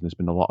games. And there's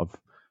been a lot of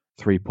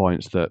 3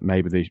 points that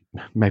maybe they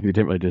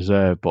didn't really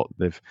deserve, but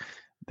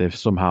they've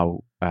somehow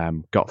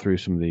got through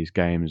some of these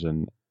games,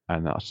 and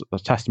that's a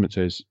testament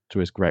to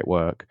his great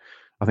work.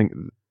 I think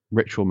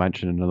Rich will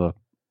mention another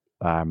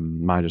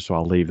manager, so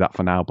I'll leave that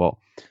for now. But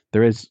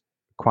there is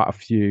quite a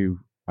few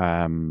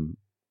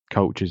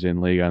coaches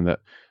in Liga and that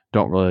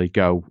don't really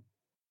go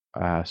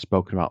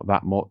spoken about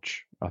that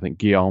much. I think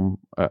Guillaume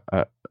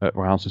at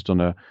Reims has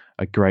done a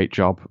great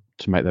job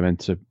to make them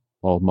into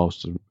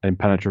almost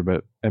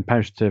impenetrable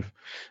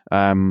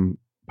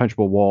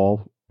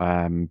wall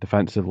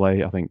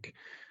defensively. I think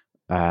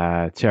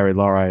Thierry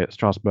Loret at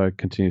Strasbourg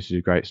continues to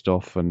do great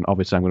stuff, and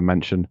obviously I'm going to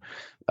mention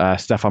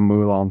Stéphane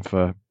Moulin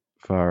for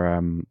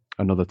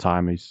another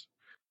time. He's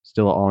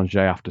still at Angers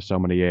after so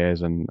many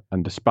years, and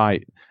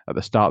despite at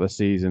the start of the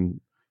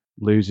season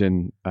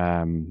losing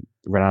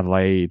Renard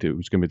Laïd, who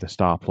was going to be the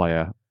star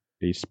player,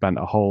 he spent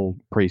a whole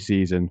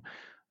pre-season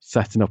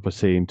setting up a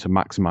team to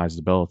maximise his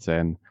ability,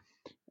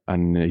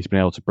 and he's been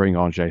able to bring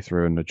Angers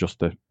through and adjust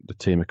the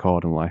team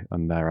accordingly,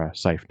 and they're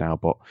safe now.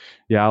 But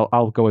yeah,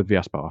 I'll go with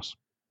Villas-Boas.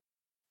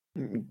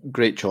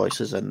 Great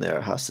choices in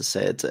there, has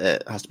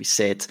to be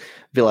said.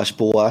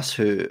 Villas-Boas,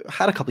 who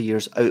had a couple of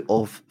years out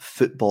of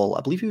football.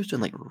 I believe he was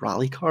doing like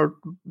rally car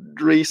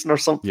racing or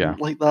something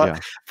like that. Yeah.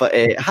 But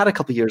had a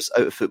couple of years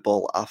out of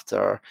football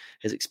after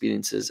his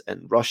experiences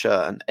in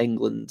Russia and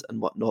England and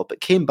whatnot.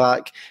 But came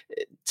back,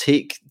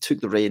 took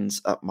the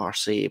reins at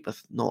Marseille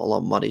with not a lot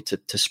of money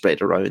to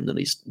spread around, and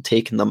he's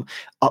taken them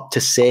up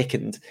to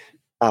second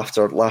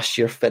after last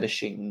year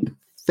finishing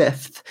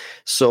 5th.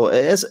 So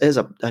it is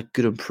a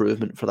good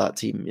improvement for that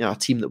team. A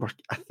team that were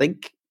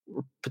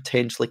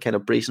potentially kind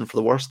of bracing for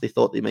the worst. They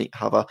thought they might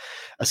have a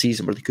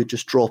season where they could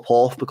just drop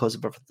off because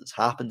of everything that's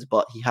happened,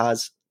 but he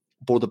has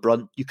bore the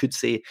brunt. You could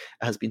say it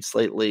has been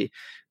slightly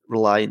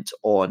reliant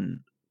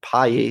on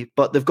Payet,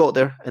 but they've got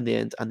there in the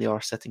end, and they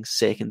are sitting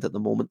second at the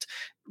moment.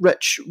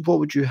 Rich, what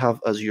would you have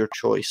as your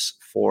choice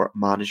for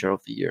manager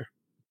of the year?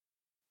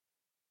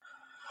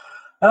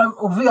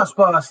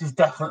 Villas-Boas is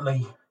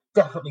definitely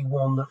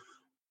one that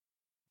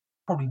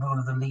probably one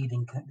of the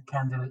leading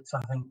candidates,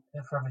 I think,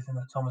 for everything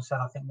that Thomas said.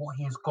 I think what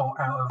he has got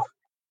out of,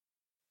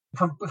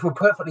 if we're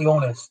perfectly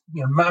honest,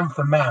 man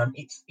for man,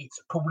 it's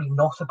probably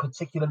not a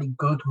particularly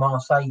good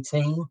Marseille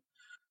team,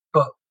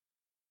 but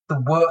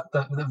the work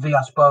that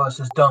Villas-Boas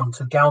has done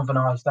to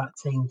galvanise that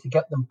team, to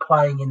get them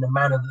playing in the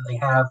manner that they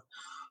have,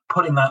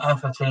 putting that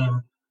effort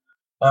in,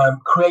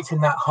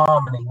 creating that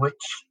harmony,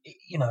 which,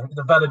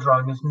 the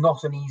Velodrome is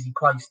not an easy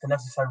place to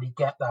necessarily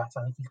get that.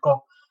 I think he's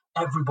got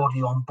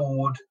everybody on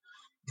board.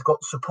 He's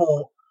got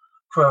support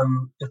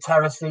from the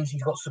terraces.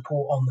 He's got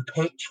support on the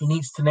pitch. He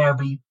needs to now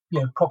be,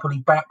 properly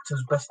backed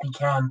as best he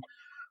can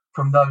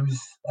from those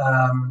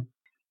on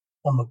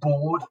the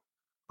board.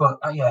 But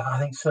I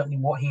think certainly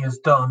what he has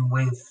done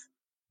with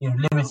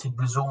limited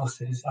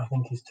resources, I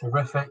think, is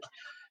terrific.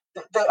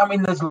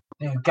 There's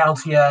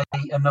Galtier,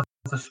 another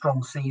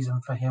strong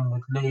season for him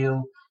with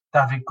Lille.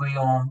 David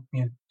Guillon,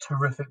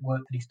 terrific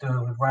work that he's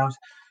doing with Reims.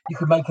 You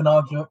could make an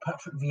argument,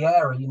 Patrick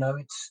Vieira.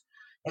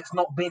 It's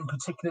not been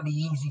particularly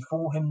easy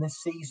for him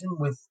this season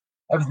with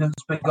everything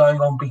that's been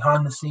going on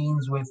behind the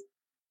scenes, with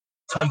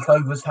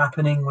takeovers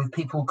happening, with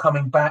people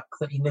coming back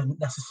that he wasn't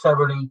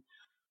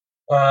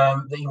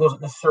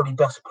necessarily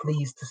best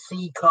pleased to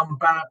see come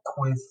back,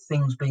 with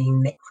things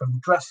being nicked from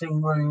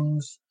dressing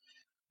rooms.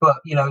 But,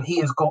 he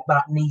has got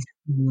that niche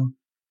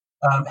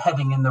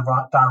heading in the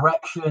right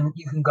direction.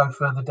 You can go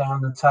further down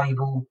the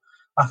table.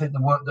 I think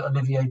the work that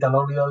Olivier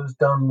Dall'Oglio has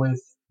done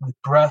with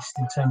Brest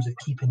in terms of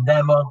keeping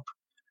them up.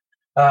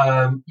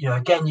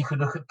 Again, you could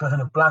look at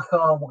Bernard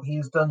Blachard, what he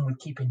has done with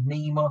keeping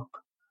Nîmes up.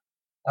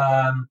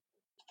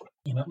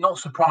 Not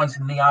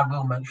surprisingly, I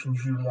will mention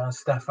Julien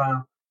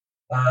Stéphan.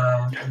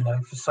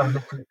 For so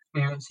little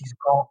experience he's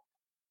got.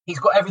 He's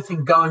got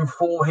everything going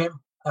for him.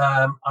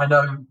 I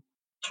know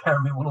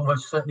Jeremy will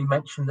almost certainly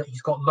mention that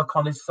he's got luck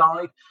on his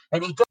side,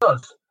 and he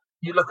does.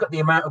 You look at the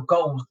amount of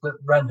goals that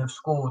Rennes have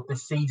scored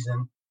this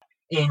season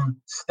in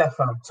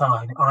Stéphan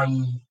time,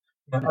 i.e.,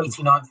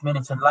 89th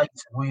minute and later.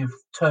 We've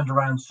turned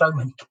around so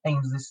many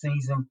games this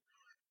season.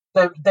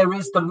 There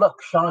is the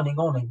luck shining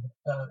on him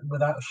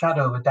without a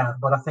shadow of a doubt.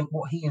 But I think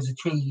what he has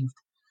achieved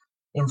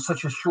in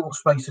such a short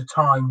space of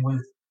time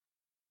with,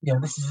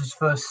 this is his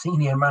first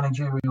senior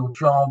managerial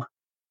job.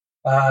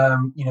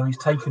 He's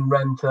taken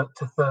Rennes to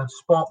third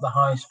spot, the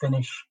highest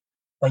finish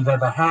they've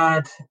ever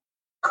had.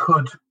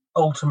 Could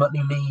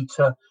ultimately lead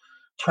to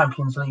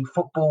Champions League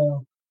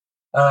football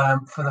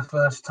for the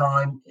first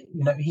time.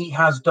 He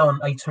has done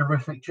a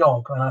terrific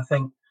job, and I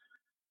think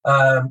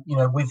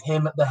with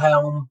him at the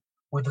helm,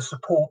 with the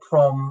support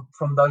from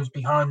those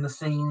behind the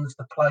scenes,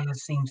 the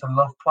players seem to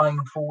love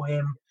playing for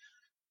him.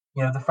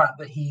 The fact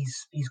that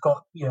he's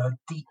got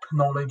deep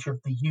knowledge of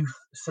the youth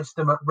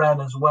system at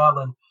Rennes as well,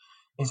 and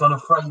is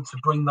unafraid to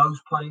bring those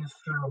players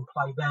through and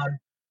play them.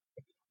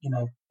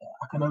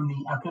 I can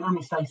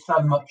only say so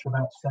much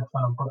about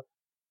Stéphan, but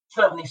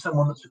certainly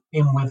someone that's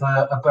in with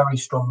a very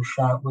strong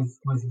shout with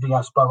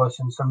Villas-Boas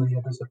and some of the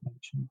others I've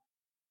mentioned.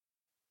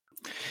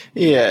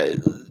 Yeah,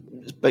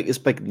 it's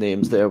big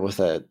names there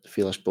with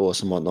Felix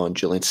Boas and whatnot, and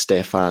Julian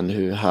Stefan,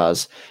 who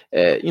has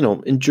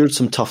endured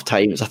some tough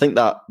times. I think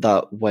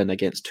that win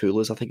against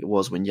Toulouse, I think it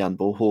was when Jan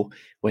Boho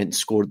went and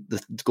scored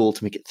the goal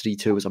to make it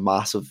 3-2, was a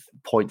massive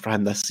point for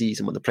him this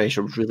season when the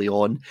pressure was really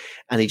on,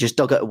 and he just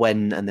dug out a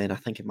win, and then I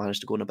think he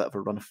managed to go on a bit of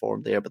a run of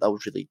form there, but that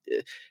was really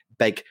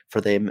big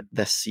for them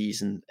this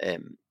season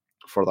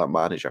for that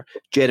manager.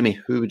 Jeremy,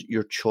 who would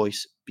your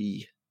choice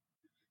be?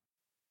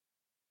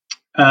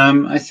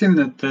 I think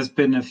that there's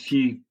been a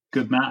few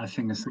good I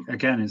think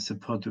it's a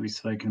pod that we've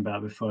spoken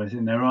about before. I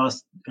think there are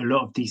a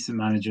lot of decent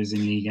managers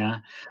in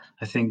Liga.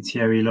 I think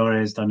Thierry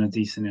Loret has done a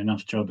decent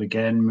enough job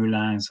again,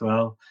 Moulin as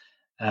well.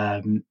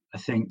 I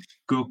think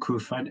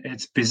Gourcuff,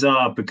 it's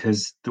bizarre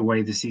because the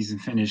way the season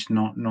finished,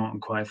 not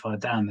quite far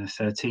down, they're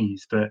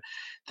 13th, but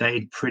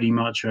they'd pretty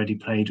much already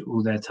played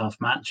all their tough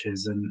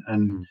matches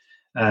and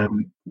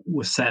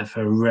were set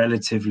for a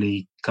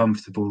relatively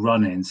comfortable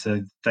run-in.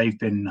 So they've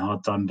been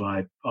hard done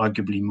by,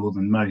 arguably more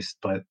than most,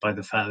 by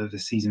the fact that the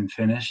season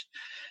finished.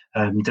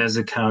 Des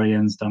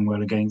Zakarian's done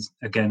well again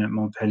at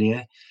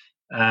Montpellier.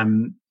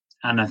 And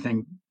I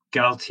think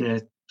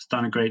Galtier's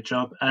done a great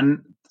job.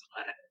 And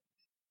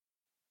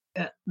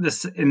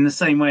in the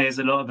same way as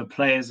a lot of the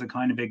players are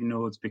kind of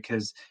ignored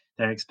because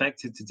they're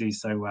expected to do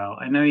so well.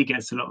 I know he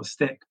gets a lot of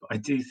stick, but I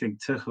do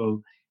think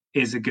Tuchel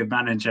is a good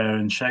manager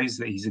and shows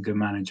that he's a good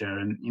manager.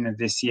 And,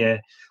 this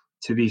year,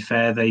 to be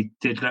fair, they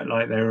did look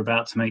like they were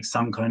about to make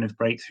some kind of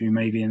breakthrough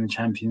maybe in the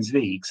Champions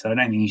League. So I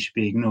don't think he should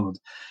be ignored.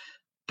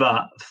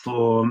 But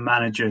for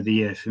manager of the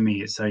year, for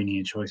me, it's only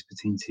a choice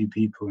between two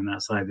people, and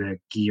that's either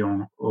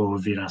Guillon or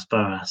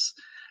Villas-Boas.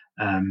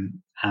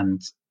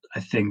 And I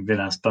think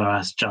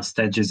Villas-Boas just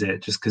edges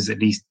it just because at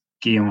least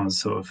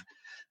Guillon's sort of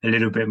a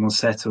little bit more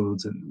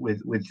settled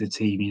with the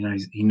team.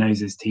 He knows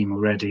his team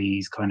already.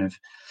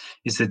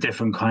 It's a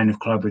different kind of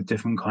club with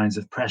different kinds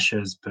of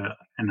pressures,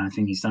 and I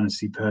think he's done a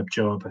superb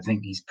job. I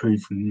think he's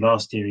proved from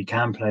last year he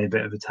can play a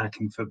bit of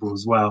attacking football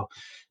as well,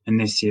 and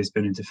this year's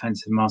been a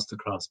defensive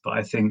masterclass. But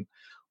I think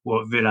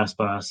what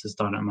Villas-Boas has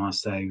done at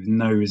Marseille with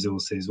no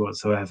resources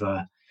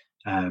whatsoever,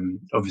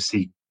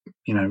 obviously,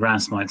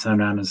 Reims might turn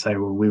around and say,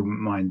 well, we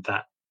wouldn't mind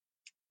that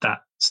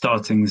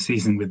starting the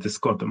season with the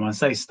squad that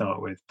Marseille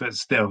start with, but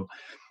still,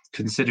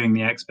 considering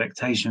the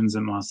expectations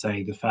at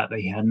Marseille, the fact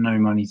that he had no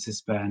money to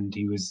spend,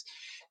 he was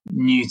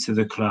new to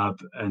the club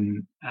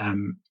and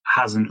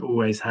hasn't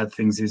always had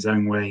things his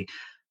own way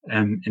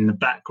in the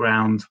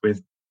background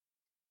with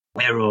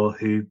Errol,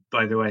 who,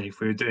 by the way, if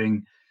we were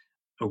doing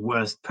a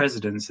worst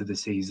presidents of the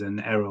season,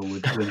 Errol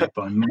would win it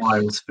by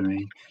miles for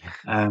me.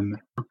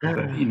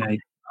 But,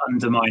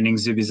 undermining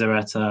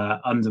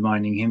Zubizarreta,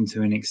 undermining him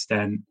to an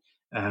extent,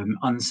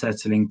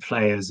 unsettling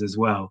players as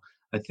well.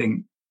 I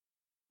think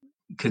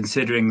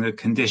considering the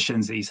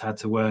conditions that he's had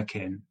to work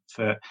in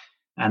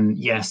and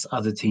yes,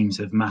 other teams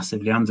have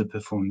massively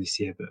underperformed this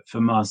year, but for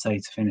Marseille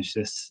to finish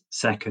this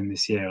second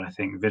this year, I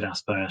think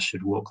Villas-Boas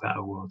should walk that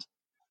award.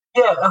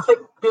 Yeah, I think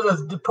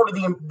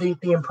probably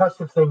the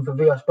impressive thing for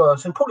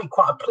Villas-Boas, and probably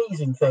quite a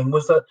pleasing thing,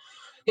 was that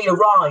he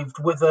arrived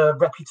with a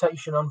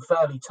reputation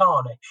unfairly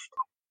tarnished.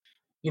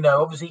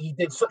 Obviously he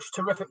did such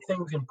terrific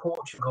things in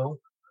Portugal,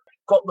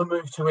 got the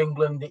move to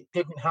England. It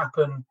didn't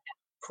happen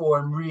for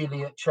him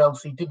really at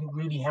Chelsea, didn't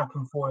really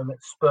happen for him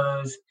at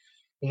Spurs.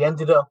 He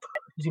ended up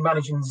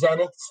managing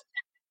Zenit,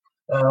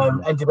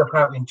 ended up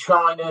out in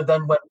China,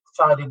 then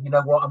decided,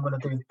 I'm going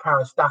to do the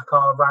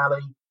Paris-Dakar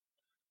rally.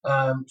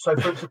 So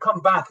for him to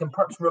come back and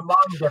perhaps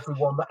remind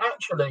everyone that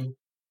actually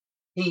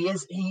he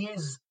is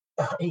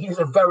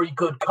a very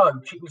good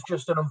coach. It was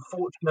just an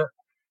unfortunate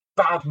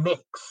bad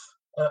mix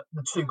at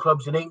the two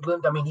clubs in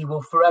England. I mean, he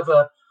will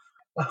forever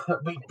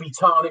be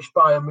tarnished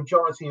by a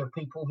majority of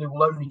people who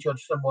will only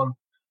judge someone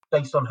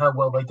based on how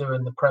well they do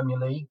in the Premier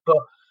League.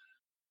 But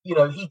he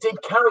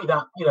did carry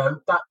that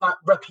that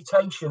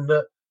reputation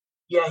that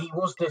he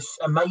was this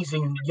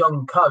amazing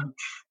young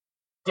coach,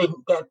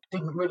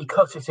 didn't really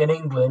cut it in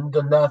England,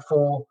 and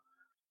therefore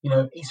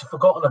he's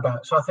forgotten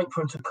about. So I think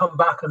for him to come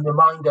back and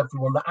remind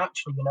everyone that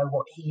actually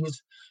he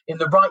is in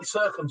the right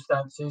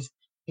circumstances,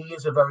 he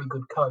is a very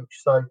good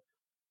coach. So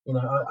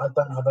I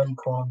don't have any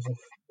qualms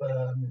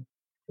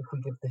if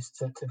we give this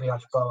to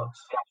Villas-Boas.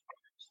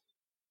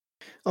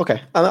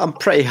 Okay, I'm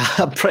pretty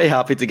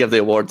happy to give the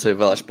award to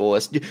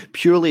Villas-Boas,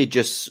 purely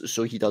just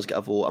so he does get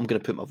a vote. I'm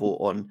going to put my vote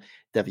on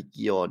David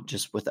Guillon,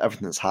 just with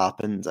everything that's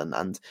happened and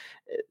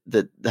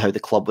how the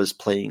club was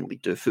playing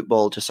Ligue 2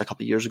 football just a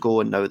couple of years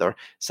ago, and now they're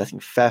sitting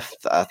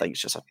fifth. I think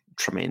it's just a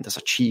tremendous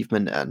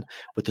achievement, and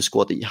with the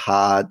squad that you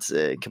had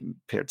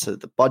compared to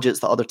the budgets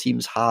that other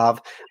teams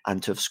have,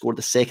 and to have scored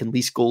the second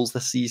least goals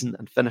this season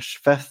and finish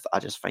fifth, I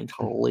just find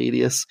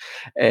hilarious.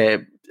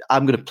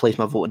 I'm going to place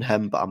my vote on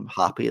him, but I'm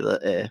happy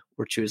that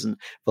we're choosing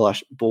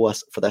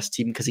Villas-Boas for this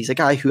team, because he's a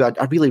guy who I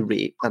really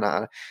rate,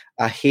 and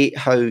I hate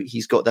how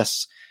he's got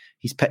this.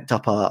 He's picked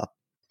up a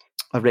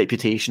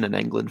reputation in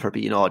England for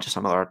being just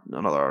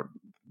another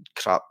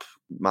crap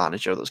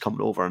manager that's coming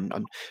over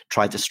and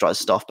tried to strut his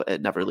stuff, but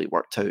it never really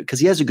worked out,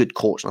 because he is a good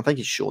coach, and I think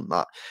he's shown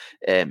that.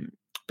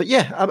 But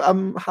yeah,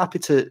 I'm happy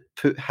to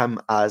put him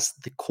as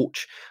the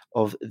coach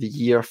of the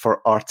year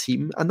for our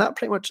team. And that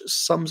pretty much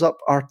sums up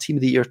our team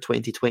of the year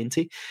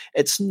 2020.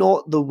 It's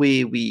not the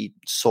way we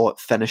saw it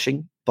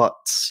finishing, but,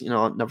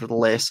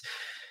 nevertheless,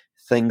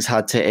 things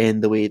had to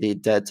end the way they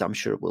did. I'm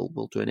sure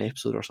we'll do an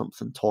episode or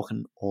something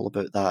talking all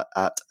about that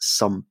at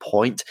some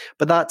point.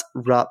 But that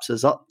wraps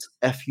us up.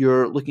 If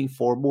you're looking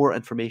for more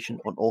information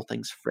on all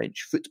things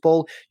French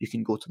football, you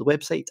can go to the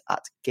website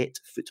at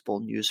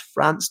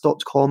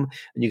getfootballnewsfrance.com,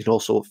 and you can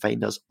also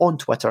find us on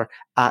Twitter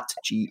at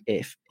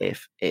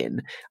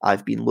GFFN.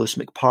 I've been Lewis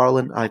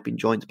McParlin. I've been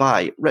joined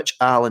by Rich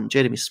Allen,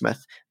 Jeremy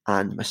Smith,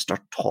 and Mr.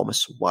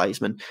 Thomas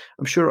Wiseman.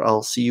 I'm sure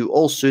I'll see you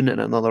all soon in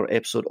another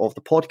episode of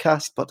the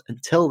podcast, but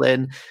until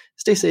then,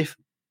 stay safe,